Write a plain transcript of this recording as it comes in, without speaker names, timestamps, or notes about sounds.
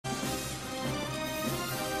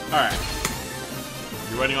Alright.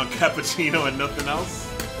 You're running on cappuccino and nothing else?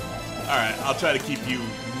 Alright, I'll try to keep you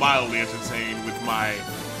mildly entertained with my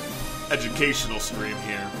educational stream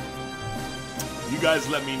here. You guys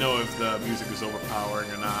let me know if the music is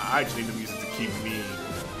overpowering or not. I just need the music to keep me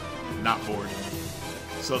not bored.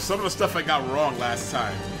 So some of the stuff I got wrong last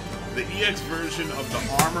time. The EX version of the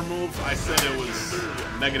armor move, I said it was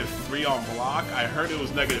 -3 on block. I heard it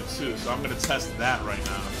was -2, so I'm going to test that right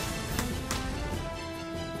now.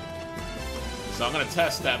 So I'm going to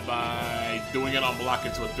test that by doing it on block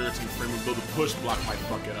into a 13 frame move, though the push block might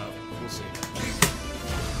fuck it up. We'll see.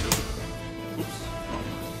 Oops.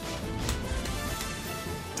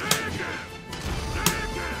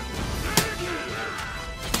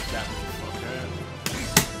 That move, okay.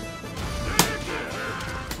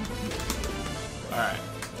 Alright.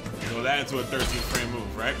 So that into a 13 frame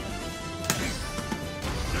move, right?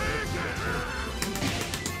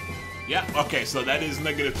 Yeah, okay, so that is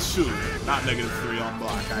 -2, not -3 on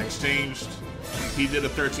block. I exchanged. He did a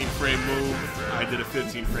 13 frame move. I did a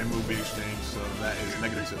 15 frame move in exchange, so that is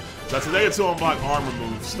 -2. So that's a -2 on block armor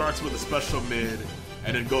move. Starts with a special mid,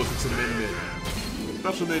 and then goes into mid-mid.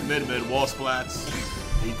 Special mid-mid-mid, wall splats.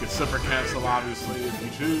 You can super cancel, obviously, if you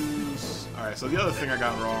choose. Alright, so the other thing I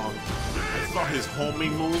got wrong, I thought his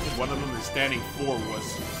homing move, one of them, the standing 4, was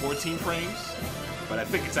 14 frames. But I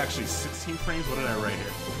think it's actually 16 frames. What did I write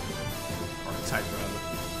here? Or type, rather.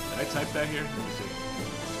 Did I type that here? Let me see.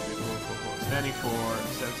 Standing 4,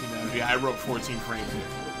 17 damage. Yeah, I wrote 14 frames here.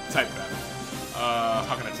 Type that.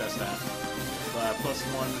 How can I test that?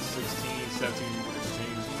 +1, 16, 17,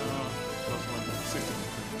 exchange. +1, 16.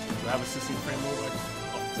 Do I have a 16 frame move like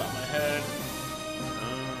off the top of my head?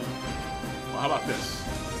 Well, how about this?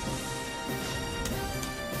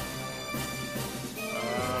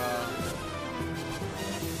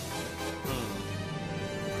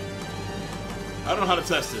 I don't know how to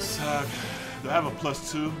test this. Do I have a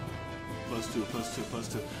 +2?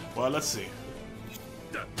 +2. Well, let's see.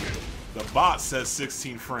 The bot says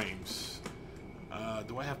 16 frames.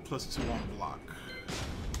 Do I have +2 on block?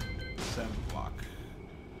 7 block.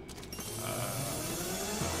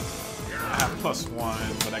 I have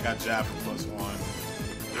 +1, but I got jab for +1.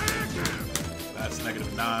 That's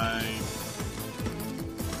 -9.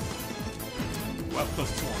 Do I have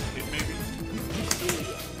 +2 on hit, maybe?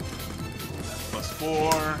 That's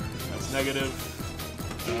 +4. That's negative.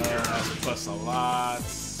 That's plus a lot.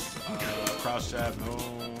 Crouch jab, no.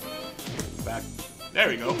 Back. There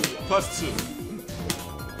we go. +2.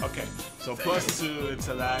 Okay, so +2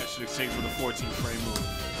 into that should exchange with a 14 frame move.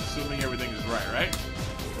 Assuming everything is right?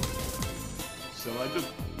 So I do.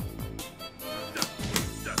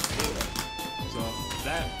 So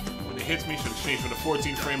that, when it hits me, should exchange with a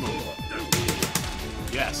 14 frame move.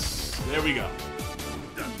 Yes, there we go.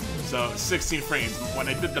 So 16 frames. When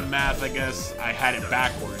I did the math, I guess I had it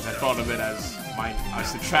backwards. I thought of it as I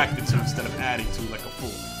subtracted 2 instead of adding 2 like a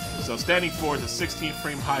fool. So standing 4 is a 16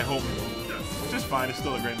 frame high homing move, which is fine. It's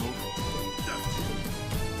still a great move.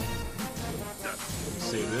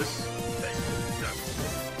 Save this.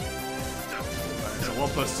 Right, so 1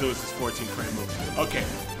 + 2 is this 14 frame move. Okay,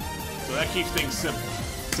 so that keeps things simple.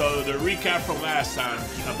 So the recap from last time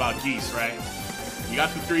about Geese, right? You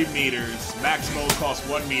got the 3 meters. Max mode costs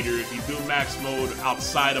 1 meter. If you do max mode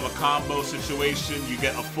outside of a combo situation, you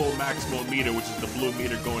get a full max mode meter, which is the blue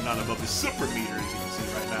meter going on above the super meter, as you can see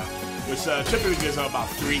right now, which typically gives out about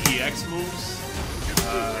 3 EX moves.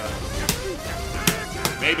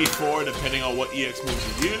 Maybe 4, depending on what EX moves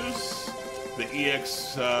you use. The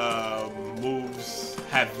EX moves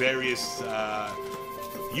have various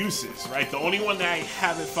uses, right? The only one that I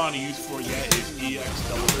haven't found a use for yet is EX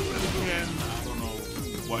double ripple again.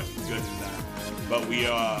 What good is that? But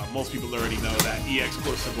most people already know that EX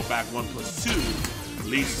push to go back 1 + 2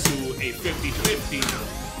 leads to a 50-50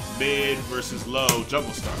 mid versus low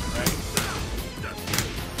jungle start, right?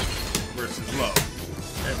 Versus low.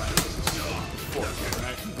 Everybody versus low. 4,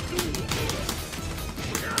 right?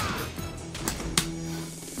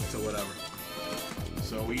 So whatever.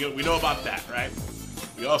 So we know about that, right?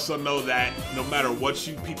 We also know that no matter what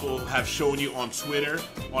you people have shown you on Twitter,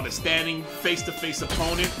 on a standing face-to-face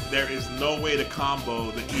opponent, there is no way to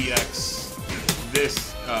combo the EX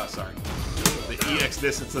this, the EX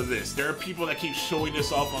this into this. There are people that keep showing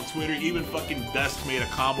this off on Twitter. Even fucking Dusk made a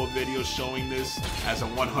combo video showing this as a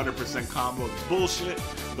 100% combo. It's bullshit.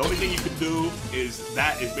 The only thing you can do is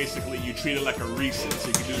basically you treat it like a reset. So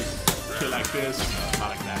you can do shit like this, not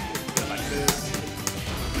like that, shit like this.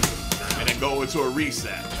 And then go into a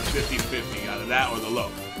reset, a 50-50, either that or the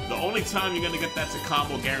low. The only time you're gonna get that to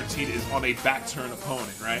combo guaranteed is on a back turn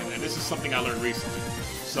opponent, right? And this is something I learned recently.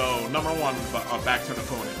 So number one, a back turn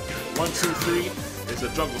opponent. 1, 2, 3 is a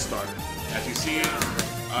juggle starter. As you see,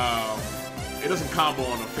 it doesn't combo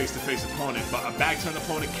on a face-to-face opponent, but a back turn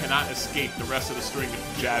opponent cannot escape the rest of the string.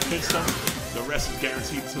 If the jab hits them, the rest is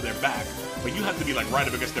guaranteed to their back. But you have to be like right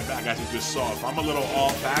up against their back, as you just saw. If I'm a little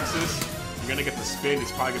off axis, you're gonna get the spin.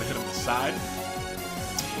 It's probably gonna hit them the side.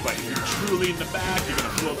 But if you're truly in the back, you're gonna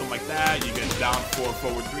float them like that. You get down 4,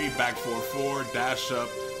 forward 3, back 4, 4, dash up,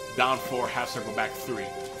 down 4, half circle, back 3.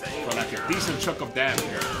 For like a decent chunk of damage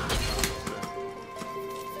here.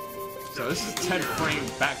 So this is 10 frame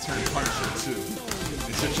back turn puncher too.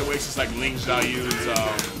 In situations like Ling Xiaoyu's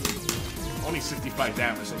only 65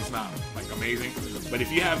 damage, so it's not like amazing. But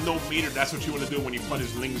if you have no meter, that's what you want to do when you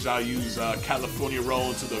punish Ling Xiaoyu's California roll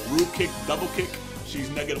into the Rube kick, double kick. She's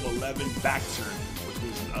negative 11 back turn, which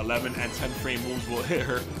means 11 and 10 frame moves will hit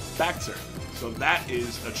her back turn. So that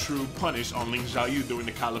is a true punish on Ling Xiaoyu doing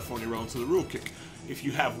the California roll into the Rube kick. If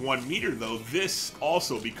you have 1 meter though, this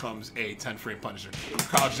also becomes a 10 frame punisher.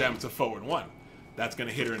 Crouch jam to forward 1. That's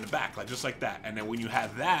gonna hit her in the back, like just like that. And then when you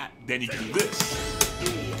have that, then you can do this.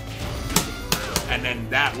 And then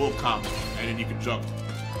that will combo, and then you can juggle.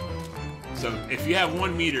 So if you have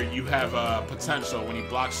 1 meter, you have potential when you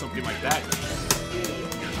block something like that.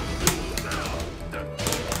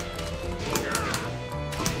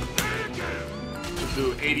 To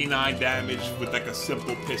do 89 damage with like a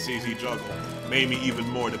simple piss easy juggle. Maybe even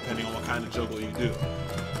more depending on what kind of juggle you do.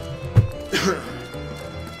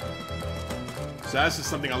 So that's just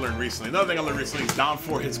something I learned recently. Another thing I learned recently is down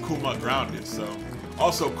 4 hits Kuma grounded. So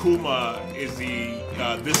also Kuma is the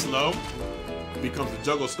this low becomes the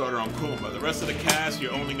juggle starter on Kuma. The rest of the cast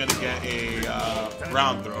you're only gonna get a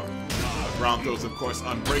ground throw. Ground throw is of course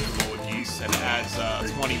unbreakable with Geese and it adds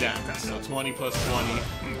 20 damage. So 20 plus 20,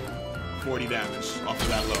 40 damage off of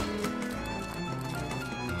that low.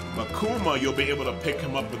 But Kuma, you'll be able to pick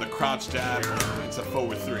him up with a crouch jab into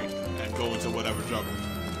forward 3 and go into whatever juggle.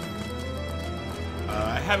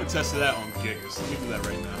 I haven't tested that on Gigas. Let me do that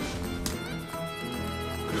right now.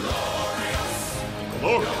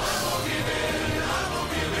 Glorious!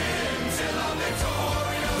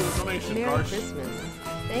 Merry Christmas.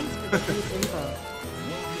 Thanks for the Geese info.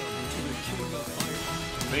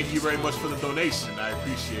 Thank you very much for the donation. I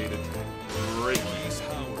appreciate it. Great.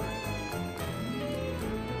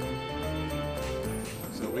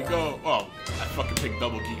 So we go. Oh, I fucking picked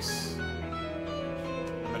double Geese.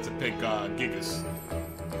 I meant to pick Gigas.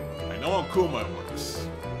 I know on Kuma it works.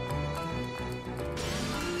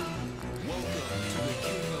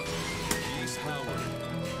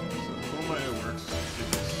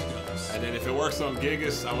 And then if it works on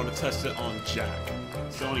Gigas, I want to test it on Jack.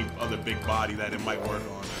 It's the only other big body that it might work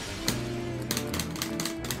on.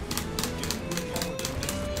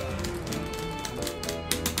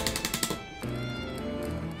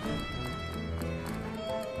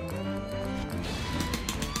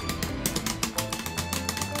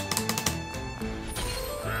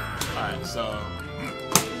 Alright, so...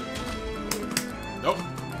 Nope.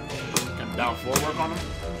 Can down 4 work on him?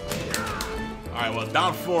 Alright, well,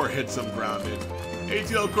 down 4 hits him grounded.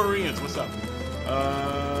 ATL Koreans, what's up?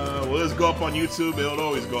 Will this go up on YouTube? It'll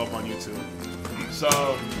always go up on YouTube.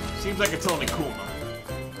 So, seems like it's only Kuma.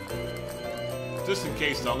 Just in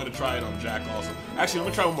case, though, I'm gonna try it on Jack also. Actually, let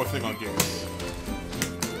me try one more thing on Gigas.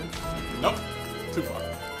 Nope. Too far.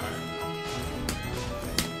 Alright.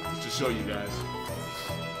 Just to show you guys.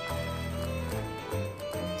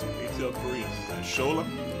 ATL Koreans. Is that Shola?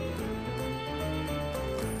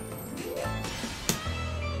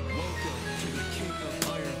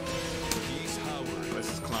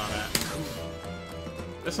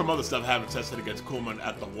 There's some other stuff I haven't tested against Kuma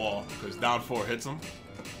at the wall, because down 4 hits him.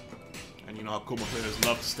 And you know how Kuma players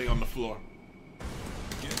love to stay on the floor.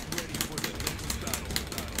 Get ready for the next battle.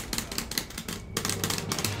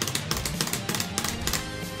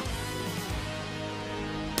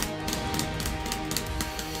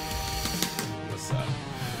 What's up?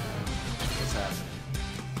 What's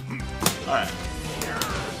happening? Alright.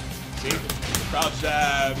 See? Crouch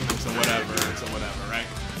jab, it's a whatever, right?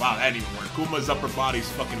 Wow, that didn't even work. Kuma's upper body's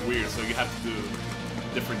fucking weird, so you have to do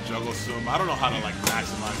different juggles to him. I don't know how to like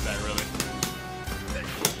maximize that really.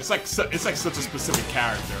 It's like such a specific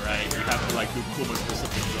character, right? You have to like do Kuma's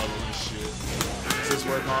specific juggle and shit. Does this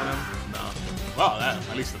work on him? No. Well, that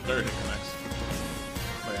at least the 3rd hit connects.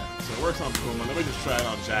 But yeah, so it works on Kuma. Let me just try it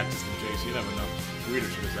on Jack just in case. You never know. Weirder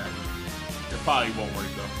shit is happening. It probably won't work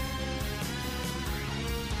though.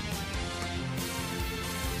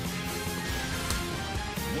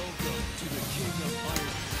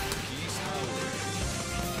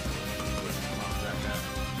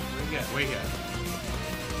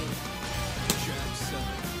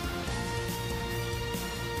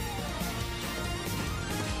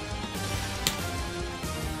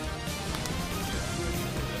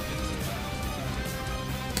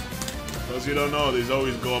 Those you don't know, these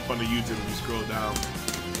always go up on the YouTube if you scroll down.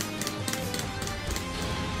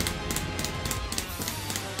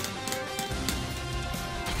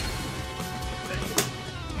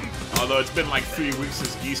 Although it's been like 3 weeks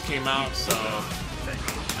since Geese came out, so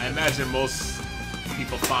I imagine most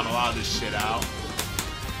people found a lot of this shit out.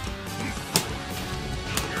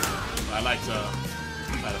 But I like to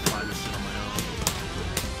find this shit on my own.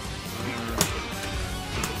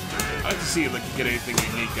 I like to see if I can get anything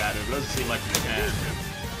unique out of it. It doesn't seem like you can.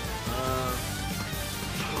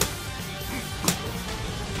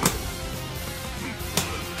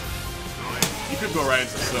 You could go right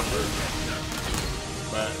into Silver.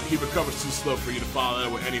 But he recovers too slow for you to follow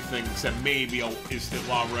that with anything except maybe a instant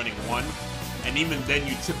while running one. And even then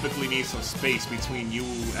you typically need some space between you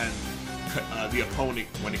and the opponent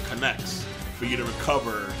when it connects for you to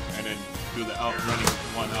recover and then do the running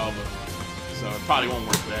one elbow. So it probably won't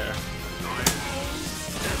work there.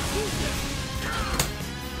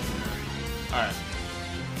 Alright.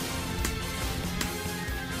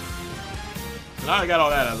 So now I got all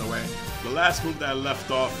that out of the way. The last move that I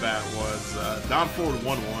left off at was down forward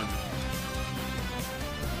 1-1.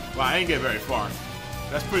 Well, I didn't get very far.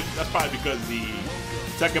 That's probably because the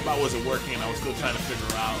Tekken bot wasn't working and I was still trying to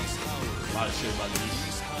figure out a lot of shit about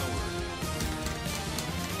Geese.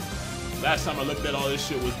 Last time I looked at all this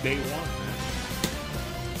shit was day 1, man.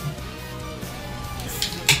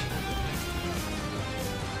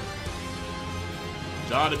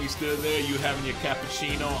 John, if you're still there, you having your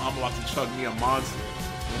cappuccino, I'm about to chug me a monster.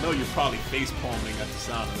 I know you're probably face palming at the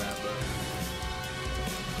sound of that,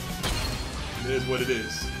 but it is what it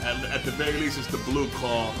is. At the very least, it's the blue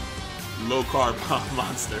call, low carb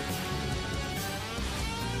monster.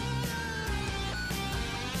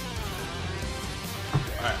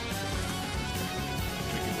 Alright.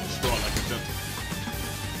 Make it look strong like a gentle.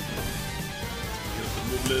 Get the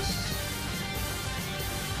Movelist.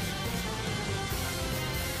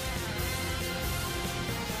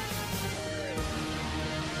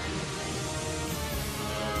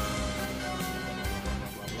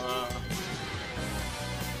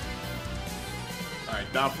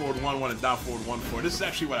 Down forward 1-1 and down forward 1-4. This is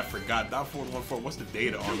actually what I forgot. Down forward 1-4. What's the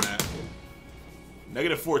data on that?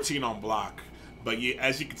 Negative 14 on block. But yeah,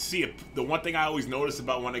 as you can see, the one thing I always notice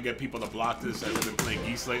about when I get people to block this, as I've been playing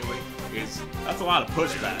Geese lately, is that's a lot of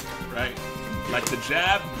pushback, right? Like the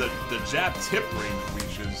jab tip range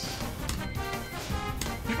reaches.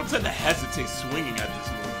 People tend to hesitate swinging at this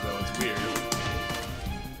move, though. It's weird.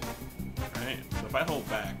 Right? So if I hold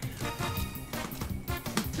back.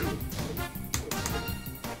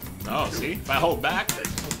 Oh, see? If I hold back,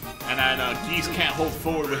 and then Geese can't hold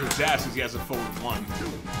forward with his jabs because he has a forward 1.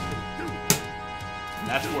 And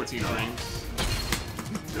that's 14 frames.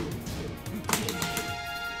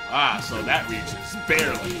 Ah, so that reaches.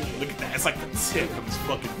 Barely. Look at that. It's like the tip of his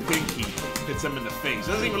fucking pinky hits him in the face.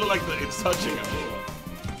 It doesn't even look like it's touching him.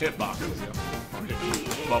 Hitboxes, yeah. Or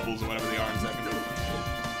hit bubbles or whatever they are in Tekken.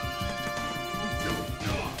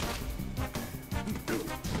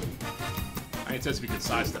 I ain't supposed to be good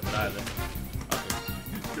sidestep it either.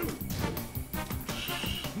 Okay.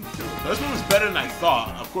 This move is better than I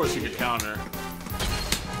thought. Of course you could counter.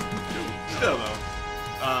 Still though.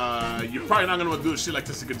 You're probably not gonna do shit like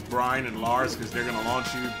this against Brian and Lars because they're gonna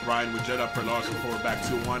launch you. Brian with jet up or Lars with forward back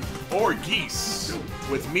 2-1. Or Geese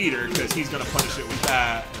with meter because he's gonna punish it with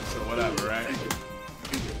that. So whatever, right?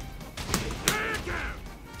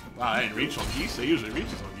 Wow, I didn't reach on Geese. They usually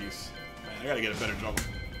reaches on Geese. Man, I gotta get a better juggle.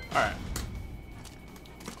 Alright.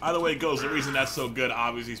 Either way it goes, the reason that's so good,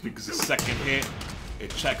 obviously, is because the second hit, it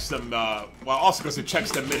checks them, well, also because it checks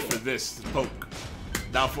the mid for this poke.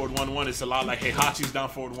 Down forward 1-1, it's a lot like Heihachi's down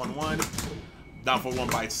forward 1-1. Down forward 1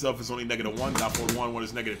 by itself is only -1. Down forward 1-1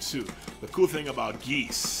 is -2. The cool thing about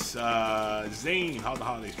Geese, Zane, how the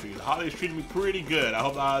holidays treated? The holidays treated me pretty good. I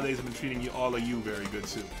hope the holidays have been treating all of you very good,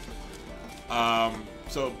 too.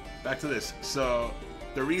 So, back to this. So,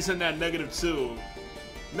 the reason that -2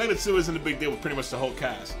 isn't a big deal with pretty much the whole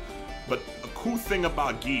cast. But a cool thing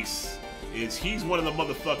about Geese is he's one of the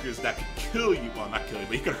motherfuckers that could kill you. Well, not kill you,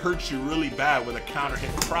 but he could hurt you really bad with a counter hit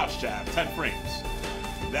crouch jab, 10 frames.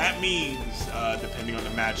 That means, depending on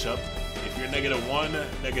the matchup, if you're -1,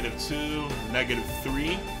 -2,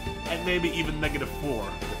 -3, and maybe even -4,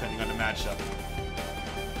 depending on the matchup,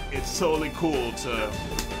 it's totally cool to,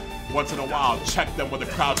 once in a while, check them with a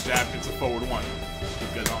crouch jab into forward 1.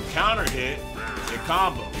 Because on counter hit, it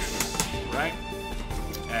combos, right?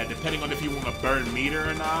 And depending on if you want to burn meter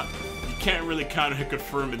or not, you can't really counter hit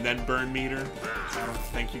confirm and then burn meter. I don't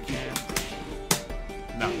think you can.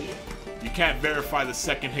 No. you can't verify the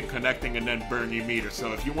second hit connecting and then burn your meter.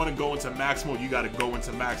 So if you want to go into max mode, you got to go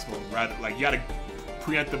into max mode, right? Like you got to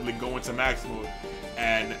preemptively go into max mode.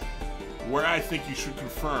 And where I think you should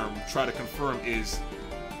try to confirm is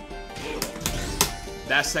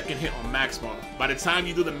that second hit on max mode. By the time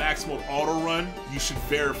you do the max mode auto run, you should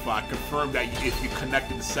confirm that if you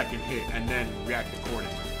connected the second hit and then react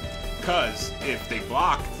accordingly. Because if they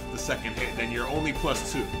blocked the second hit, then you're only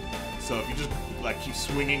 +2. So if you just like keep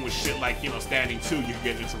swinging with shit like, you know, standing 2, you can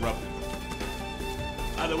get interrupted.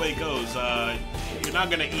 Either way it goes, you're not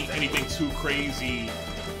gonna eat anything too crazy,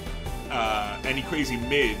 any crazy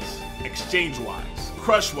mids, exchange-wise.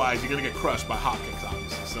 Crush-wise, you're gonna get crushed by hotkicks,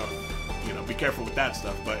 obviously. So, you know, be careful with that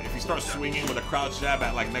stuff. But if you start swinging with a crouch jab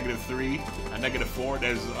at like -3, at -4,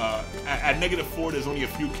 there's at -4 there's only a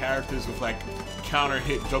few characters with like counter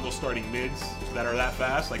hit juggle starting mids that are that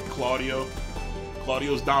fast, like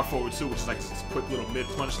Claudio's down forward 2, which is like this quick little mid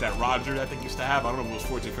punch that Roger I think used to have. I don't know if it was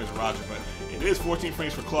 14 frames for Roger, but it is 14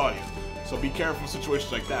 frames for Claudio. So be careful in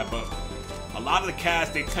situations like that. But a lot of the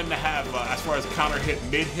casts, they tend to have, as far as counter hit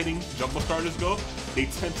mid hitting jumbo starters go, they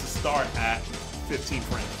tend to start at 15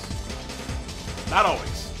 frames. Not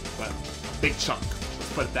always, but a big chunk.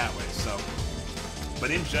 Let's put it that way. So,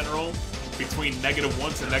 but in general, between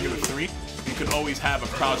 -1 to -3, you can always have a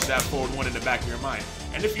crouch jab forward 1 in the back of your mind.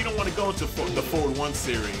 And if you don't want to go into the forward 1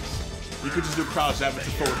 series, you could just do crouch jab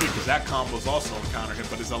into forward hit, because that combo is also on counter hit,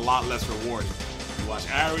 but it's a lot less rewarding. You watch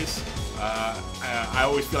Aris, I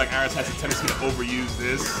always feel like Aris has a tendency to overuse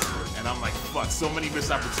this, and I'm like, fuck, so many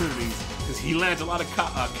missed opportunities, because he lands a lot of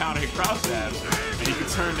counter hit crouch jabs, and you can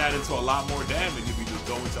turn that into a lot more damage if you just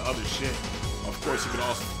go into other shit. Of course, you can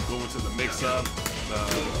also go into the mix-up,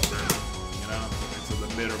 you know, into the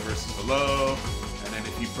middle versus below. And then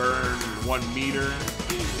if you burn 1 meter,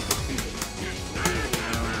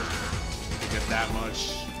 you get that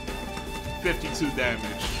much. 52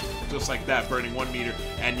 damage. Just like that, burning 1 meter.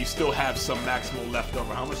 And you still have some maximal left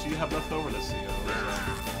over. How much do you have left over? Let's see.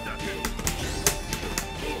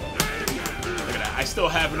 Look at that. I still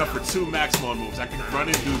have enough for 2 max mode moves. I can run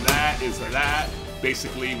and do that, that.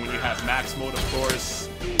 Basically, when you have max mode, of course,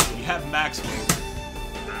 when you have max mode,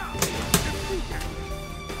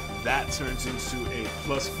 that turns into a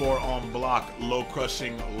 +4 on block, low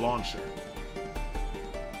crushing launcher.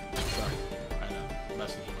 Sorry, I know,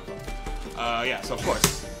 messing with my phone. Yeah, so of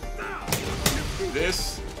course,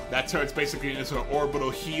 that turns basically into an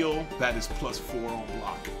orbital heal that is +4 on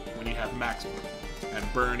block when you have max mode,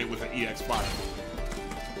 and burn it with an EX5.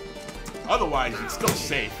 Otherwise, it's still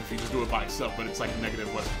safe if you just do it by yourself, but it's like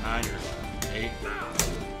 -9 or 8?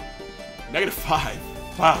 -5.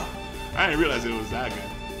 Wow, I didn't realize it was that good.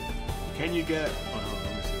 Can you get... Oh, no,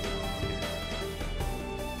 let me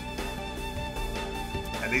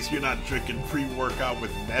see. At least you're not drinking pre-workout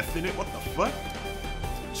with meth in it? What the fuck?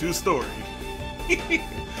 True story.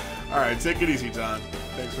 Alright, take it easy, John.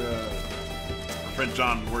 Thanks for... my friend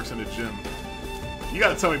John works in the gym. You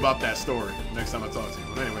gotta tell me about that story next time I talk to you.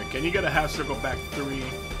 But anyway, can you get a half circle back 3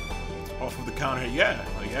 off of the counter hit? Yeah,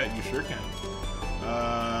 you sure can.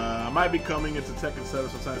 I might be coming into Tekken 7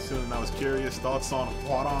 sometime soon, and I was curious. Thoughts on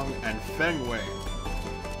Huarong and Feng Wei?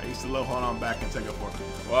 I used to love Huarong back in Tekken 4.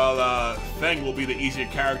 Well, Feng will be the easier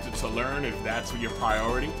character to learn if that's your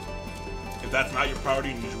priority. If that's not your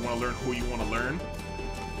priority and you just want to learn who you want to learn,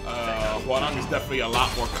 Huarong is definitely a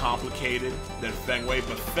lot more complicated than Feng Wei,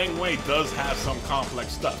 but Feng Wei does have some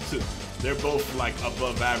complex stuff too. They're both like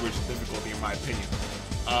above average difficulty in my opinion.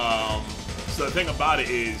 So the thing about it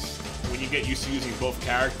is, when you get used to using both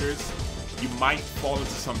characters, you might fall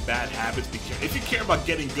into some bad habits. If you care about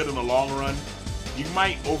getting good in the long run, you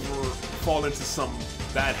might fall into some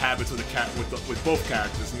bad habits with both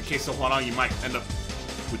characters. In the case of Huarong, you might end up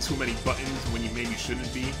with too many buttons when you maybe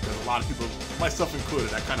shouldn't be. There's a lot of people, myself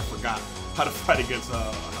included, I kind of forgot how to fight against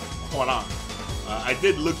Huarong. I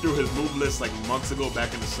did look through his move list like months ago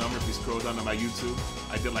back in the summer. If you scroll down to my YouTube,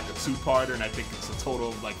 I did like a 2-parter, and I think it's a total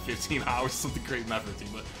of like 15 hours, something crazy, not 15,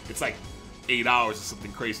 but it's like 8 hours or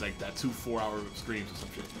something crazy like that, 2 4-hour streams or some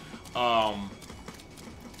shit.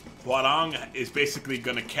 Huarong is basically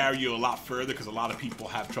gonna carry you a lot further because a lot of people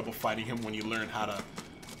have trouble fighting him when you learn how to,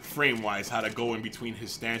 frame-wise, how to go in between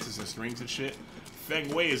his stances and strings and shit.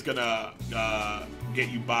 Feng Wei is gonna get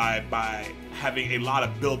you by having a lot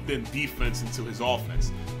of built-in defense into his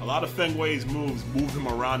offense. A lot of Feng Wei's moves move him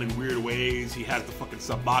around in weird ways. He has the fucking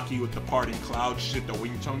Sabaki with the parting cloud shit, the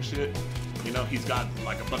Wing Chun shit. You know, he's got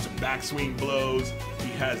like a bunch of backswing blows.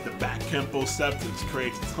 He has the back Kempo Septums,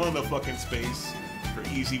 creates a ton of fucking space for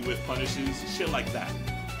easy whiff punishes, shit like that.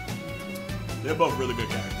 They're both really good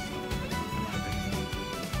characters, in my opinion.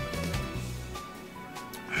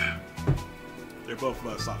 They're both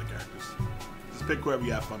solid characters. Just pick whoever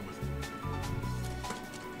you have fun with.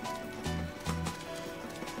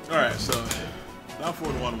 Alright, so down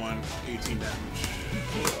forward 1-1, 18 damage.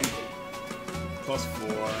 Plus 4,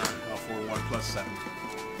 down forward 1, plus 7.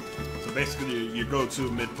 So basically your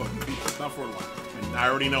go-to mid-poke. Down forward 1. And I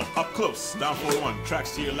already know, up close, down forward 1,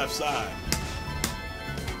 tracks to your left side.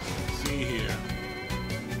 See here.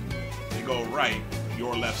 They go right,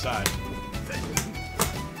 your left side.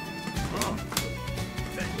 Oh.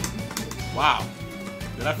 Wow.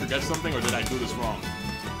 Did I forget something or did I do this wrong?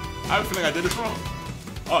 I feel like I did this wrong.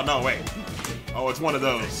 Oh, no, wait. Oh, it's one of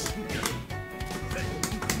those.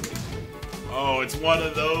 Oh, it's one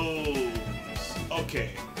of those.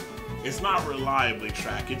 Okay. It's not reliably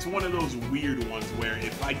tracked. It's one of those weird ones where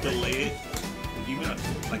if I delay it, even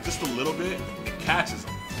like just a little bit, it catches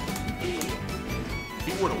him. If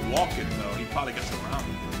he were to walk it, though, he probably gets around.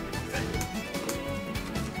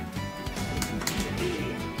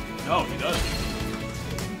 No, he doesn't.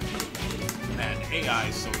 Man, AI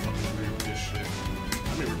is so fucking weird with this shit.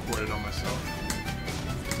 Let me record it on myself.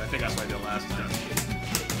 I think that's what I did last time.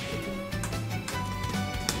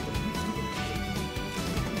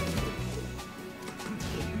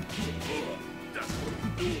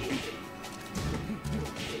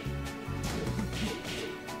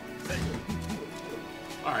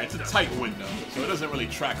 Alright, it's a tight window, so it doesn't really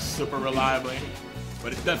track super reliably,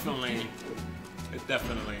 but it definitely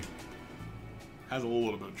has a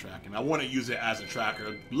little bit of tracking. I want to use it as a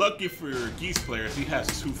tracker. Lucky for your Geese players, he has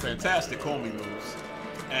 2 fantastic homing moves.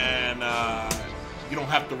 And you don't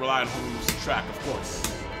have to rely on homing moves to track, of course.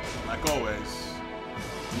 Like always,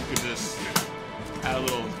 you can just add a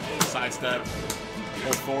little sidestep,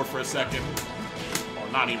 hold forward for a second, or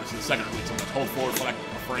not even to the second read, so hold forward for like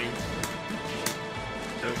a frame.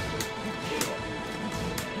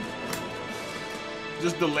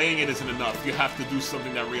 Just delaying it isn't enough. You have to do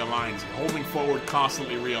something that realigns it. Holding forward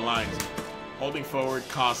constantly realigns it. Holding forward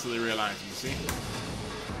constantly realigns it, you see?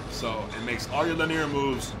 So it makes all your linear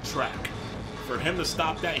moves track. For him to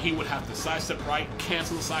stop that, he would have to sidestep right,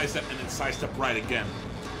 cancel the sidestep, and then sidestep right again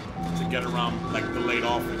to get around like delayed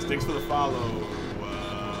offense. Thanks for the follow,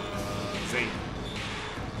 Zane.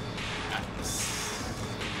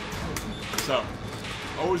 So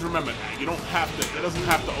always remember that. You don't have to, it doesn't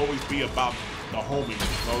have to always be about the homing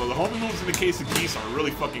moves. Although the homing moves in the case of Geese are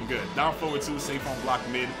really fucking good. Down forward 2, safe on block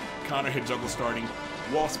mid, counter hit juggle starting,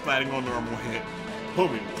 wall splatting on normal hit,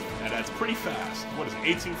 homing move. And that's pretty fast. What is it,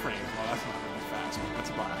 18 frames? Well, that's not really fast, but that's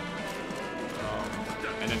about it.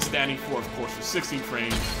 And then standing 4, of course, for 16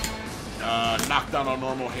 frames. Knockdown on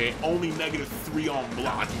normal hit, only -3 on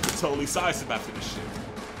block. You can totally sidestep after this shit.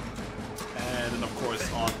 And then, of course,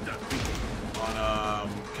 on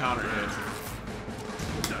counter hits,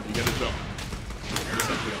 you get a jump.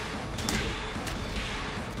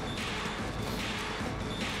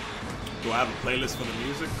 Do I have a playlist for the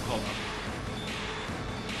music? Hold up.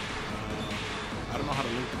 I don't know how to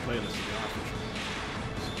link the playlist to the office.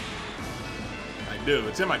 I do.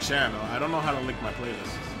 It's in my channel. I don't know how to link my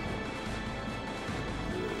playlist.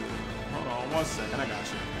 Hold on 1 second. I got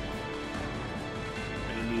you.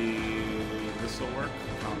 Maybe this will work.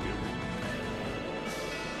 Copy it.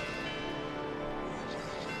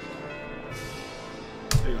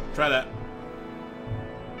 There you go. Try that.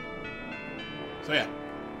 So yeah.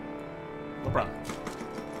 No problem.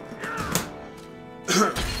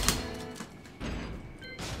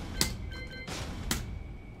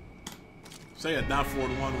 So yeah, down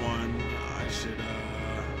forward 1-1. I should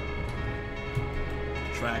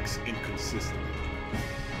tracks inconsistently.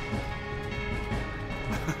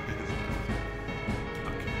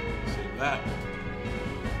 Okay, save that.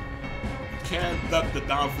 You can duck the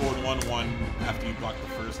down forward 1-1 after you block the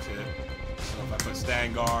first hit. So if I put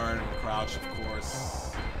stand guard, crouch, of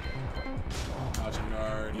course. Crouch and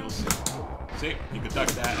guard, you'll see. See, you can duck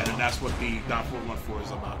that, and then that's what the down forward 1-4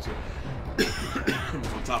 is about too.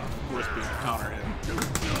 On top of course being a counter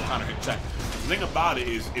hit check. The thing about it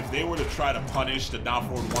is if they were to try to punish the down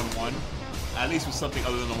forward 1-1, at least with something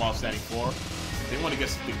other than the while standing 4, if they want to get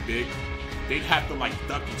something big, they'd have to like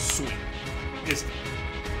duck and swing instantly.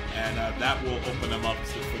 And that will open them up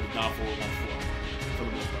for the down forward 1-4 for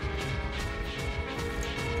the most part.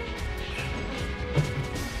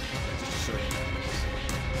 Just to show you guys.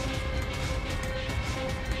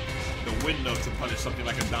 The window to punish something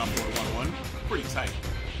like a down forward 1-1, pretty tight.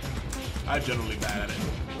 I'm generally bad at it.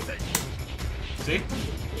 See?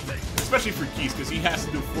 Especially for Geese, because he has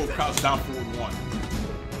to do full crouch down forward 1.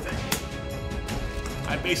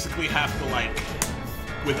 I basically have to like,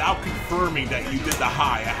 without confirming that you did the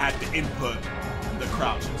high, I had to input the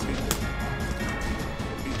crouch.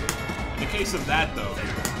 the case of that though,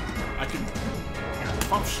 I can,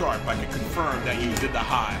 if I'm sharp, I can confirm that you did the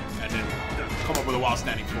high and then come up with a while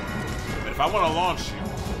standing four. But if I want to launch you,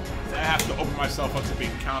 I have to open myself up to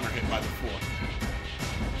being counter hit by the four.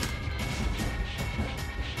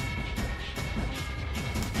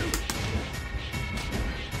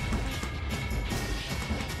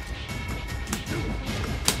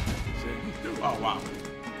 Oh wow,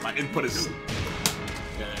 my input is,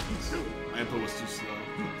 yeah, my input was too slow.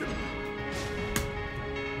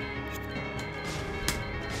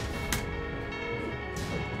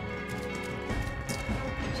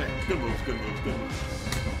 Good moves, good moves, good moves.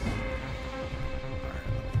 Alright,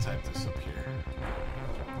 let me type this up here.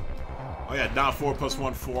 Oh yeah, down 4 plus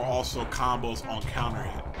 1, 4 also combos on counter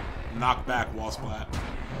hit. Knock back, wall splat.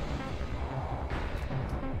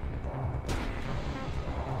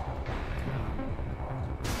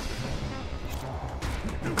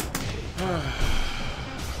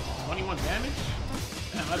 Damage?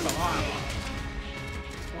 Damn, that's a lot.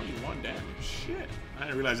 21 damage. Shit. I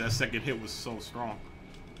didn't realize that second hit was so strong.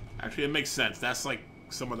 Actually, it makes sense. That's like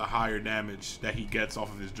some of the higher damage that he gets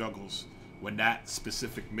off of his juggles. When that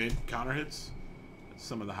specific mid counter hits, that's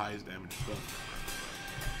some of the highest damage stuff.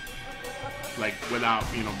 Like without,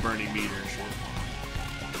 you know, burning meter and shit.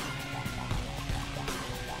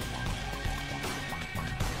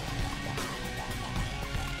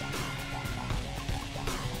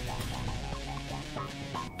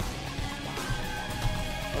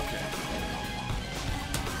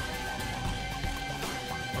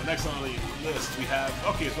 Next on the list, we have,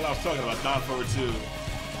 okay, so what I was talking about, down forward 2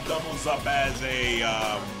 doubles up as a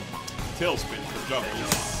tailspin for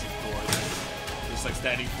juggles, of course, just like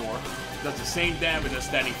standing 4. Does the same damage as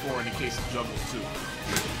standing 4 in the case of juggles too.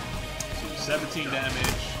 So 17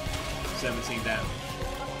 damage, 17 damage.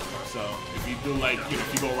 So if you do like, you know,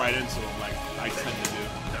 if you go right into them like I tend to do,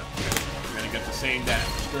 you're gonna get the same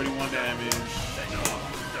damage. 31 damage, 31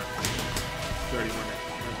 damage.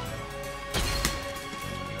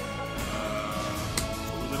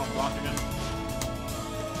 Block again.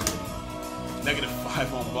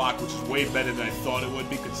 -5 on block, which is way better than I thought it would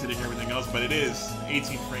be considering everything else, but it is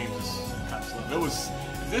 18 frames is kind of slow. It was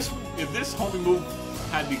if this homing move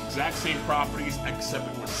had the exact same properties except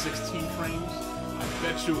it was 16 frames, I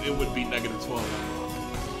bet you it would be -12.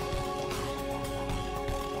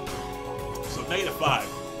 So -5.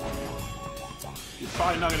 You're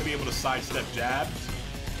probably not going to be able to sidestep jabs,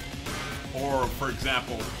 or for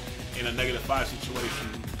example, in a -5 situation,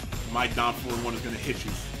 my down forward 1 is going to hit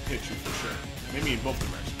you for sure. Maybe in both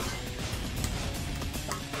directions.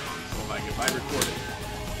 So like if I record it,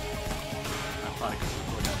 I probably could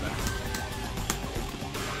record that better.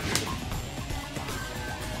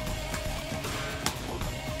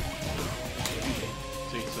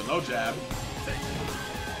 See, so no jab.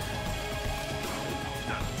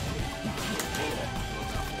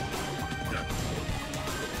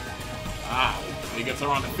 Ah, he gets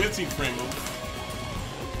around the 15th frame move.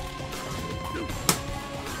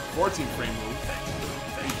 14th frame move.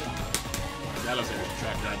 That looks like a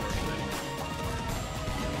track right there.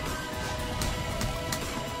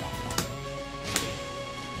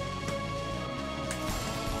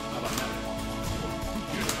 How about that?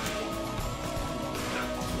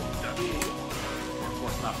 Of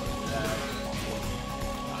course not for that.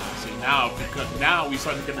 See now we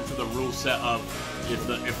start to get into the rule set of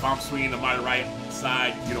if I'm swinging to my right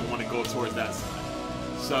side, you don't want to go towards that side.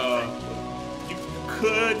 So you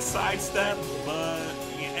could sidestep, but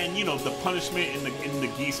and you know the punishment in the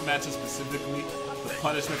Geese matches specifically, the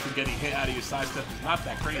punishment for getting hit out of your sidestep is not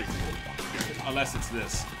that crazy, unless it's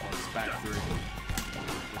this or it's back 3,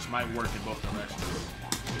 which might work in both directions.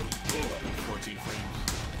 14 frames.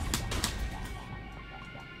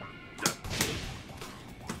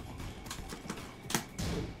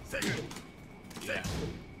 Yeah.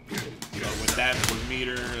 So with that, with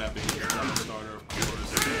meter, that being a starter, of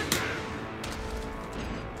course.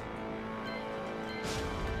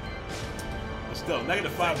 But still,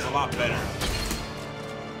 -5 is a lot better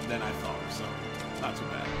than I thought, so not too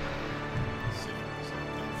bad. Let's see. So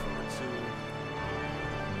down forward 2.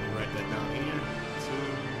 Let me write that down here.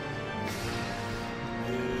 2.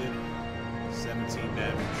 Mid. 17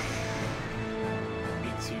 damage.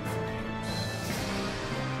 18 frames.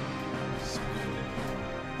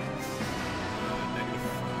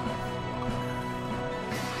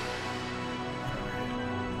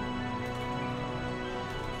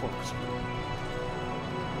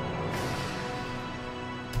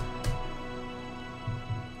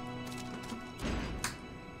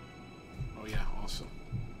 Oh yeah, also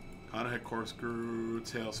counter hit corkscrew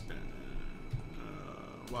tailspin.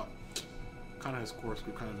 Well, Kind of his core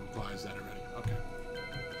scoop kind of implies that already. Okay.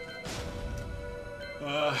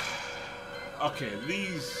 Okay,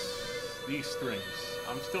 these strings.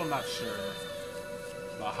 I'm still not sure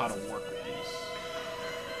about how to work with these.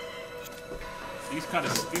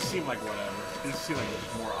 These seem like whatever. These seem like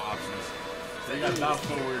there's more options. So you got down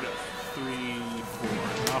forward 3,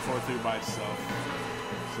 4, down forward 3 by itself.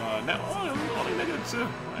 So now only -2.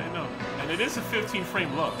 I know, and it is a 15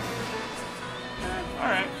 frame low. All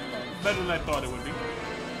right, better than I thought it would be.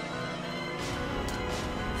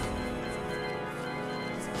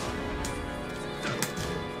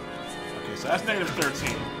 Okay, so that's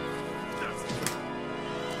 -13.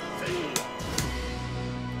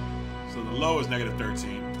 So the low is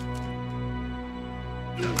 -13.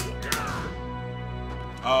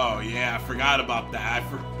 Oh yeah, I forgot about that.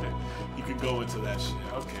 You could go into that shit.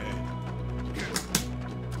 Okay.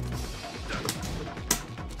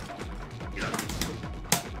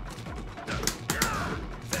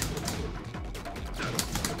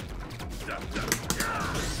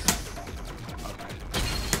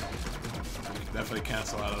 Definitely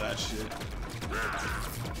cancel out of that shit.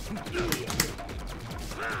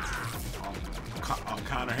 On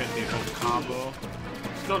counter hit, they hold combo.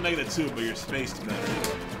 Still -2, but you're spaced better.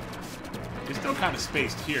 You're still kind of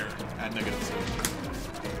spaced here at -2.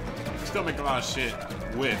 You still make a lot of shit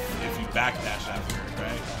with if you backdash after it,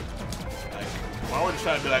 right? Like, why would you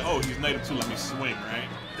try to be like, oh, he's -2, let me swing, right?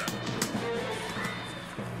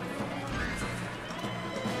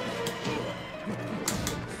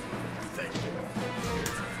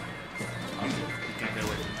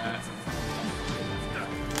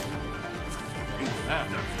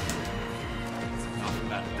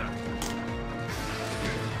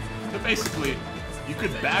 Basically, you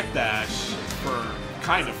could backdash for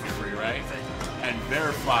kind of for free, right? And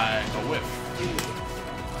verify a whiff.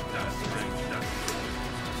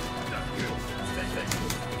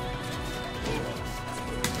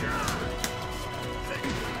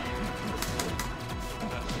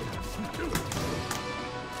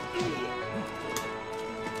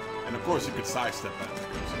 And of course, you could sidestep that. So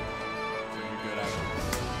you're good at it.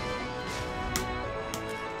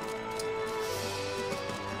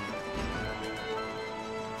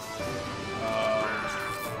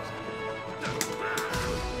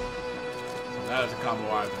 That is a combo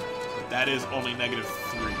either, but that is only -3.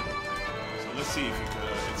 So let's see if you could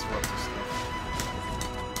interrupt this stuff.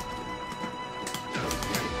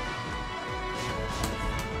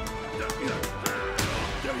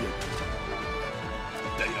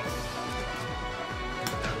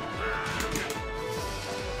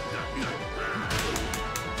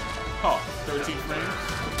 Oh, 13 frames?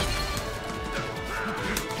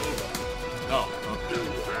 No. Okay.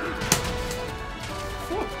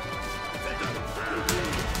 Whew.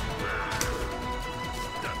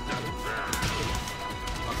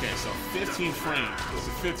 Okay, so 15 frames. There's a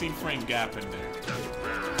 15 frame gap in there.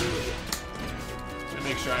 Let me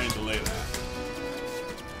make sure I didn't delay that.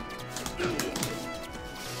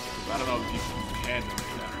 I don't know if you can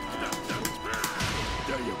delay that or not.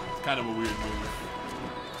 It's kind of a weird move.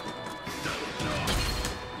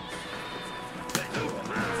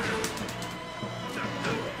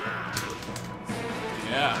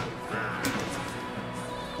 Yeah.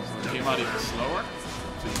 So it came out even slower,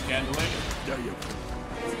 so you can delay it.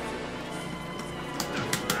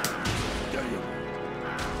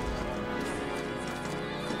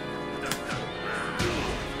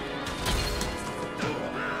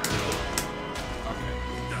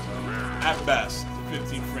 At best,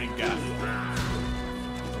 15 frame gap.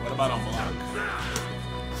 What about on block?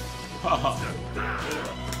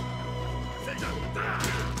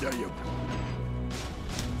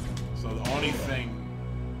 So the only thing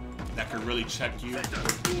that could really check you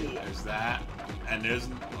is that, and there's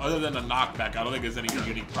other than a knockback, I don't think there's any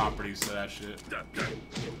unique properties to that shit.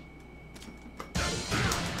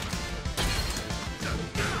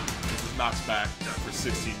 Knocks back for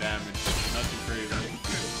 16 damage, nothing crazy.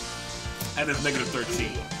 And it's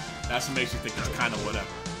 -13. That's what makes you think it's kind of whatever.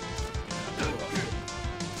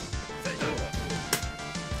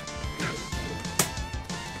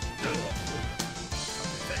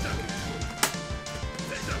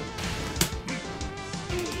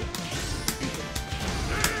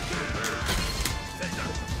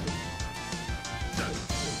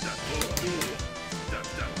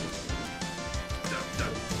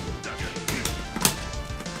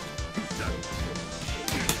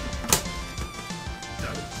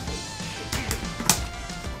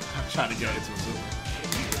 Trying to get it to a super.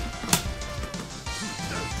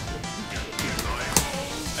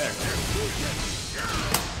 There we go.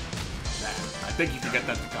 Nah, I think you can get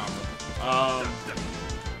that to combo.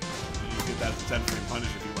 You can that as a 10 frame punish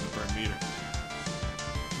if you want to burn meter.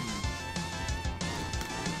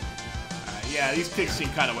 Yeah, these kicks seem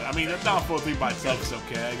kind of... I mean, the down 4-3 by itself is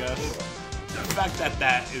okay, I guess. The fact that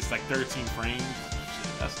that is like 13 frames,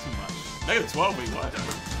 shit, that's too much. Negative 12, wait, what?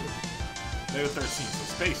 Negative 13, so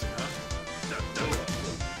spacing, huh?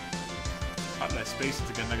 How did I space it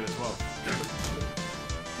to get negative 12?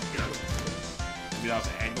 Maybe that was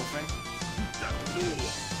an angle thing?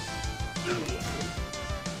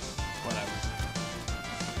 Whatever.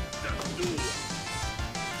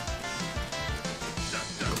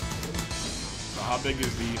 So how big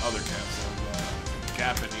is the other cancel?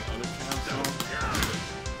 Gap in the other cancel?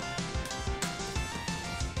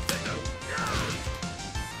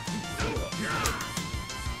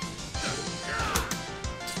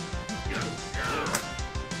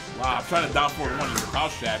 Wow, I'm trying to down forward one and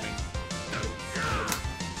crouch jabbing.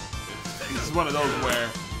 This is one of those where,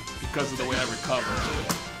 because of the way I recover.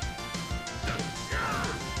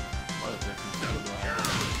 What is it?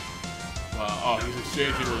 Well, oh, he's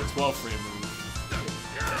exchanging with a 12 frame move.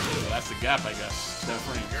 So that's the gap, I guess. 12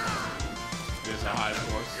 frames. There's a high, of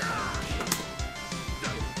course.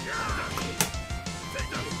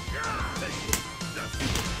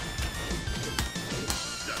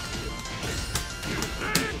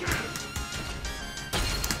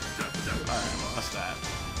 Alright, well, that's that.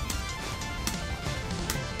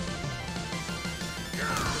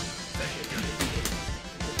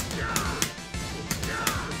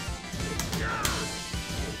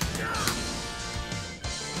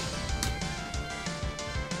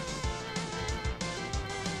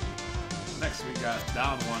 Next we got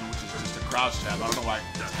down one, which is just a crouch jab. I don't know why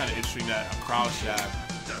it's kind of interesting that a crouch jab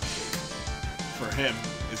for him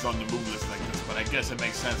is on the move list like this, but I guess it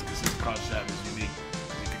makes sense because his crouch jab is unique.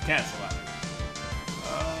 You can cancel out of it.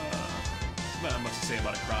 Not much to say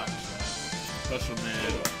about a crouch jab. Special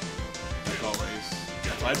mid, like always.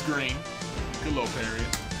 So it's green. You can low parry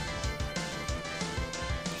it.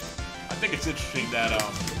 I think it's interesting that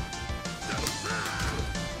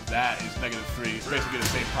that is -3. It's basically the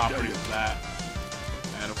same property as that.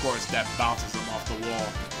 And of course that bounces them off the wall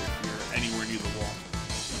if you're anywhere near the wall.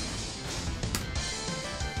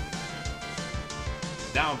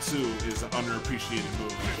 Down 2 is an underappreciated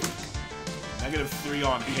move. -3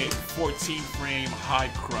 on hit, 14 frame high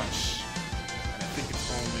crush. And I think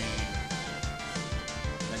it's only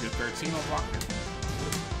 -13 on block.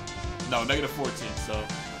 No, -14, so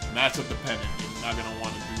matchup dependent. You're not gonna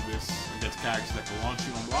want to do this against characters that can launch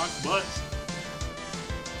you on block, but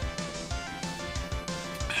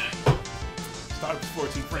start with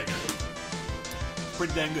 14 frames.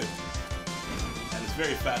 Pretty dang good. And it's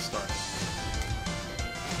very fast start.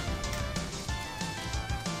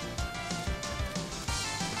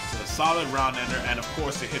 Solid round ender, and of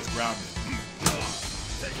course it hits grounded.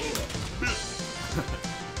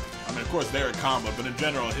 I mean, of course they're a combo, but in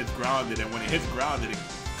general it hits grounded, and when it hits grounded, it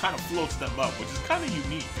kind of floats them up, which is kind of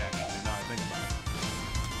unique, actually, now I think about it.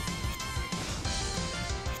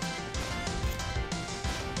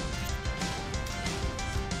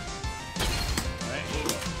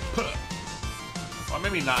 Right? Well,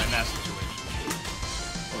 maybe not in that situation.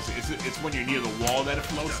 It's when you're near the wall that it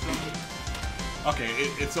floats them. Okay,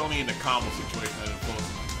 it's only in the combo situation that it floats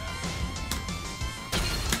like that.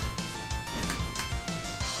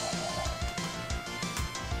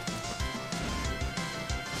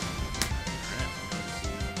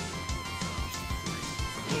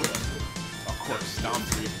 Of course, down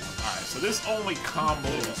 3. Alright, so this only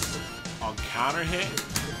combos on counter hit,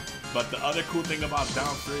 but the other cool thing about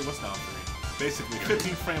down 3, what's down 3? Basically,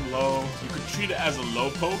 15 frame low. You could treat it as a low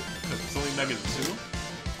poke, because it's only -2.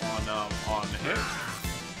 On hit.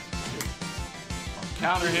 On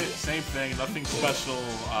counter hit, same thing, nothing special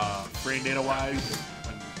frame data wise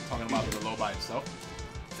when talking about the low by itself.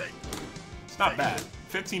 It's not bad.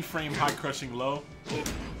 15 frame high crushing low,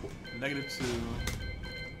 -2,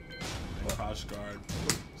 crouch guard.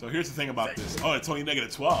 So here's the thing about this. Oh, it's only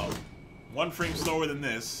 -12. 1 frame slower than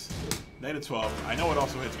this. -12. I know it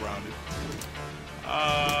also hits grounded.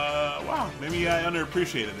 Wow, maybe I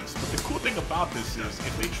underappreciated this. But the cool thing about this is,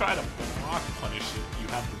 if they try to block punish it, you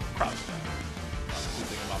have to crouch jab. The cool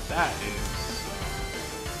thing about that is,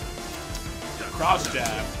 the crouch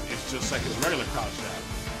jab is just like a regular crouch jab,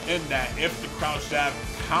 in that if the crouch jab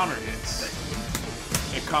counter hits,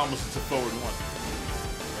 it combos into forward 1,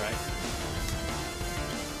 right?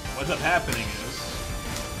 What's up happening is,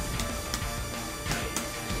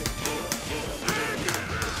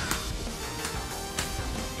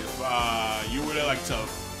 you would like to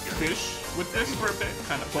fish with this for a bit,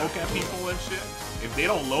 kind of poke at people and shit. If they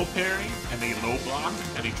don't low parry and they low block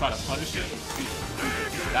and they try to punish it,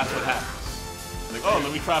 that's what happens. Like, oh,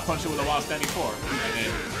 let me try to punch it with a while standing 4. And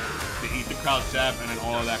then they eat the crouch jab and then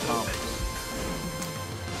all of that combos.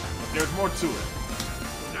 But there's more to it.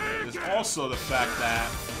 There's also the fact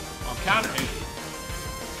that on counter hit,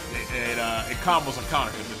 it combos on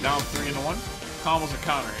counter hit. The down 3 into 1 combos on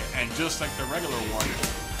counter hit. And just like the regular one,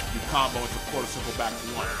 you combo with the quarter circle back to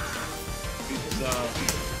 1. So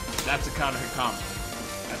that's a counter hit combo.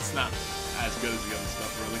 That's not as good as the other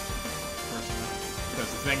stuff, really, personally. Because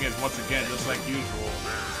the thing is, once again, just like usual,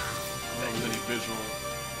 there's not really visual.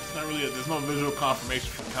 It's not really. There's no visual confirmation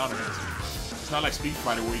for counter hits. It's not like Street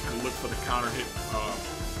Fighter where you can look for the counter hit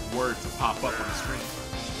word to pop up on the screen.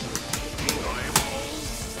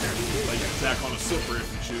 Like you attack on a super if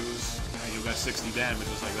you choose, and you'll get 60 damage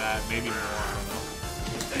just like that, maybe more. I don't know.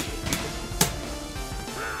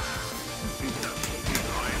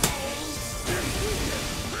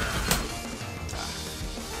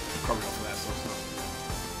 Covered up for that stuff.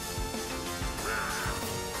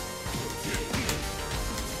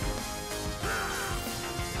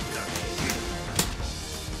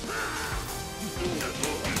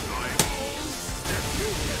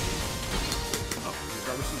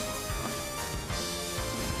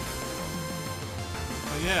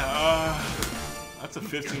 Oh yeah, that's a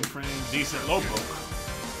 15 frame decent low poke.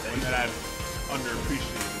 One that I've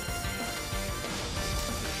underappreciated.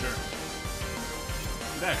 For sure.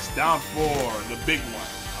 Next, down 4, the big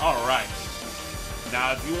one. Alright.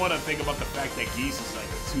 Now, if you want to think about the fact that Geese is like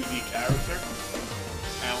a 2D character,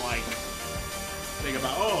 and like, think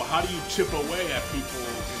about, oh, how do you chip away at people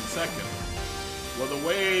in Tekken? Well, the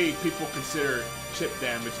way people consider chip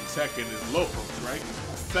damage in Tekken is low pokes, right?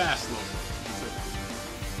 Fast low pokes.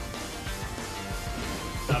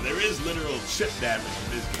 Now, there is literal chip damage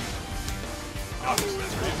in this game. Obviously,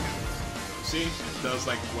 right? See? It does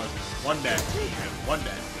like, what, 1 damage and 1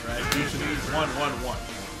 damage, right? Usually 1, 1, 1.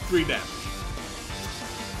 3 damage.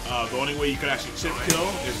 The only way you could actually chip kill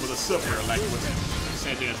is with a super, like what's the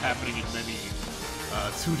same thing that's happening in many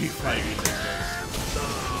 2D fighting games.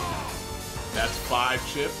 That's 5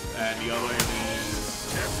 chip, and the other one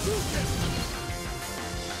is, I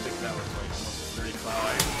think that was like 35.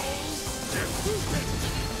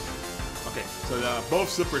 Okay, so both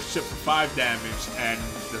supers chip for 5 damage, and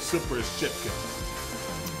the super is chip kill.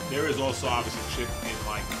 There is also obviously chip in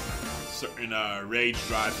like certain rage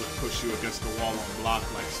drives that push you against the wall on block,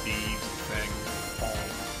 like Steve's, Fang, Paul,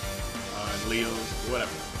 and Leo's,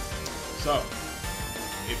 whatever. So,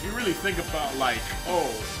 if you really think about like, oh,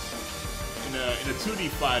 in a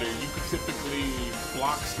 2D fighter, you could typically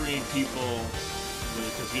block stream people,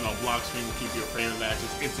 because, you know, block stream will keep your frame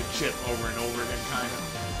latches into chip over and over again, kind of.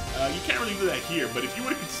 You can't really do that here, but if you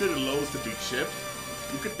were to consider lows to be chip,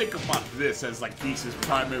 you could think about this as like Geese's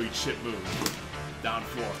primary chip move, down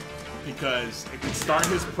 4. Because it can start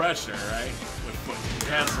his pressure, right? With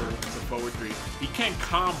cancel to forward 3. He can't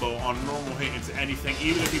combo on normal hit into anything,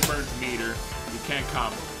 even if he burns meter, he can't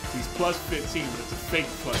combo. He's plus 15, but it's a fake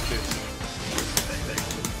plus 15.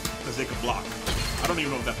 Because they can block. I don't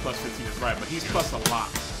even know if that plus 15 is right, but he's plus a lot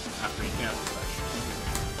after he cancels that shit.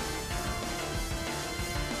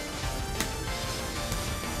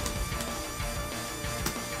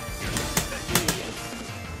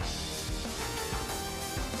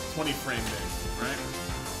 20 frame mid, right?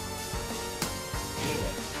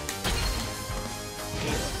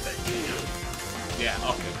 Yeah,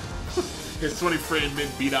 okay. His 20 frame mid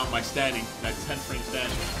beat out my standing, that 10 frame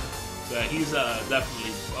standing. So he's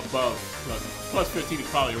definitely above plus 15 is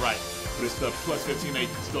probably right, but it's the plus 15 that you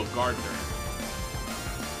can still guard during.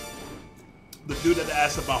 The dude that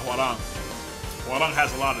asked about Hwarang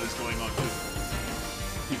has a lot of this going on too.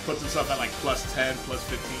 He puts himself at like plus 10, plus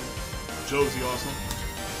 15. Josie also.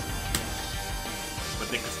 But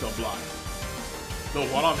they can still block. Though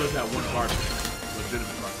Hwarang does have one card,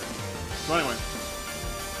 legitimate card. So anyway,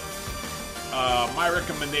 my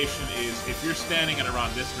recommendation is if you're standing at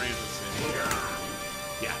around this range, let's say,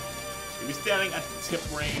 yeah, if you're standing at the tip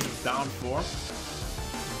range of down 4,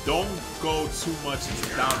 don't go too much into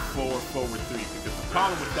down 4 forward 3, because the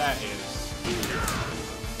problem with that is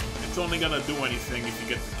it's only gonna do anything if you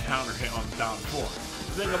get the counter hit on down 4.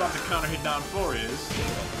 The thing about the counter hit down 4 is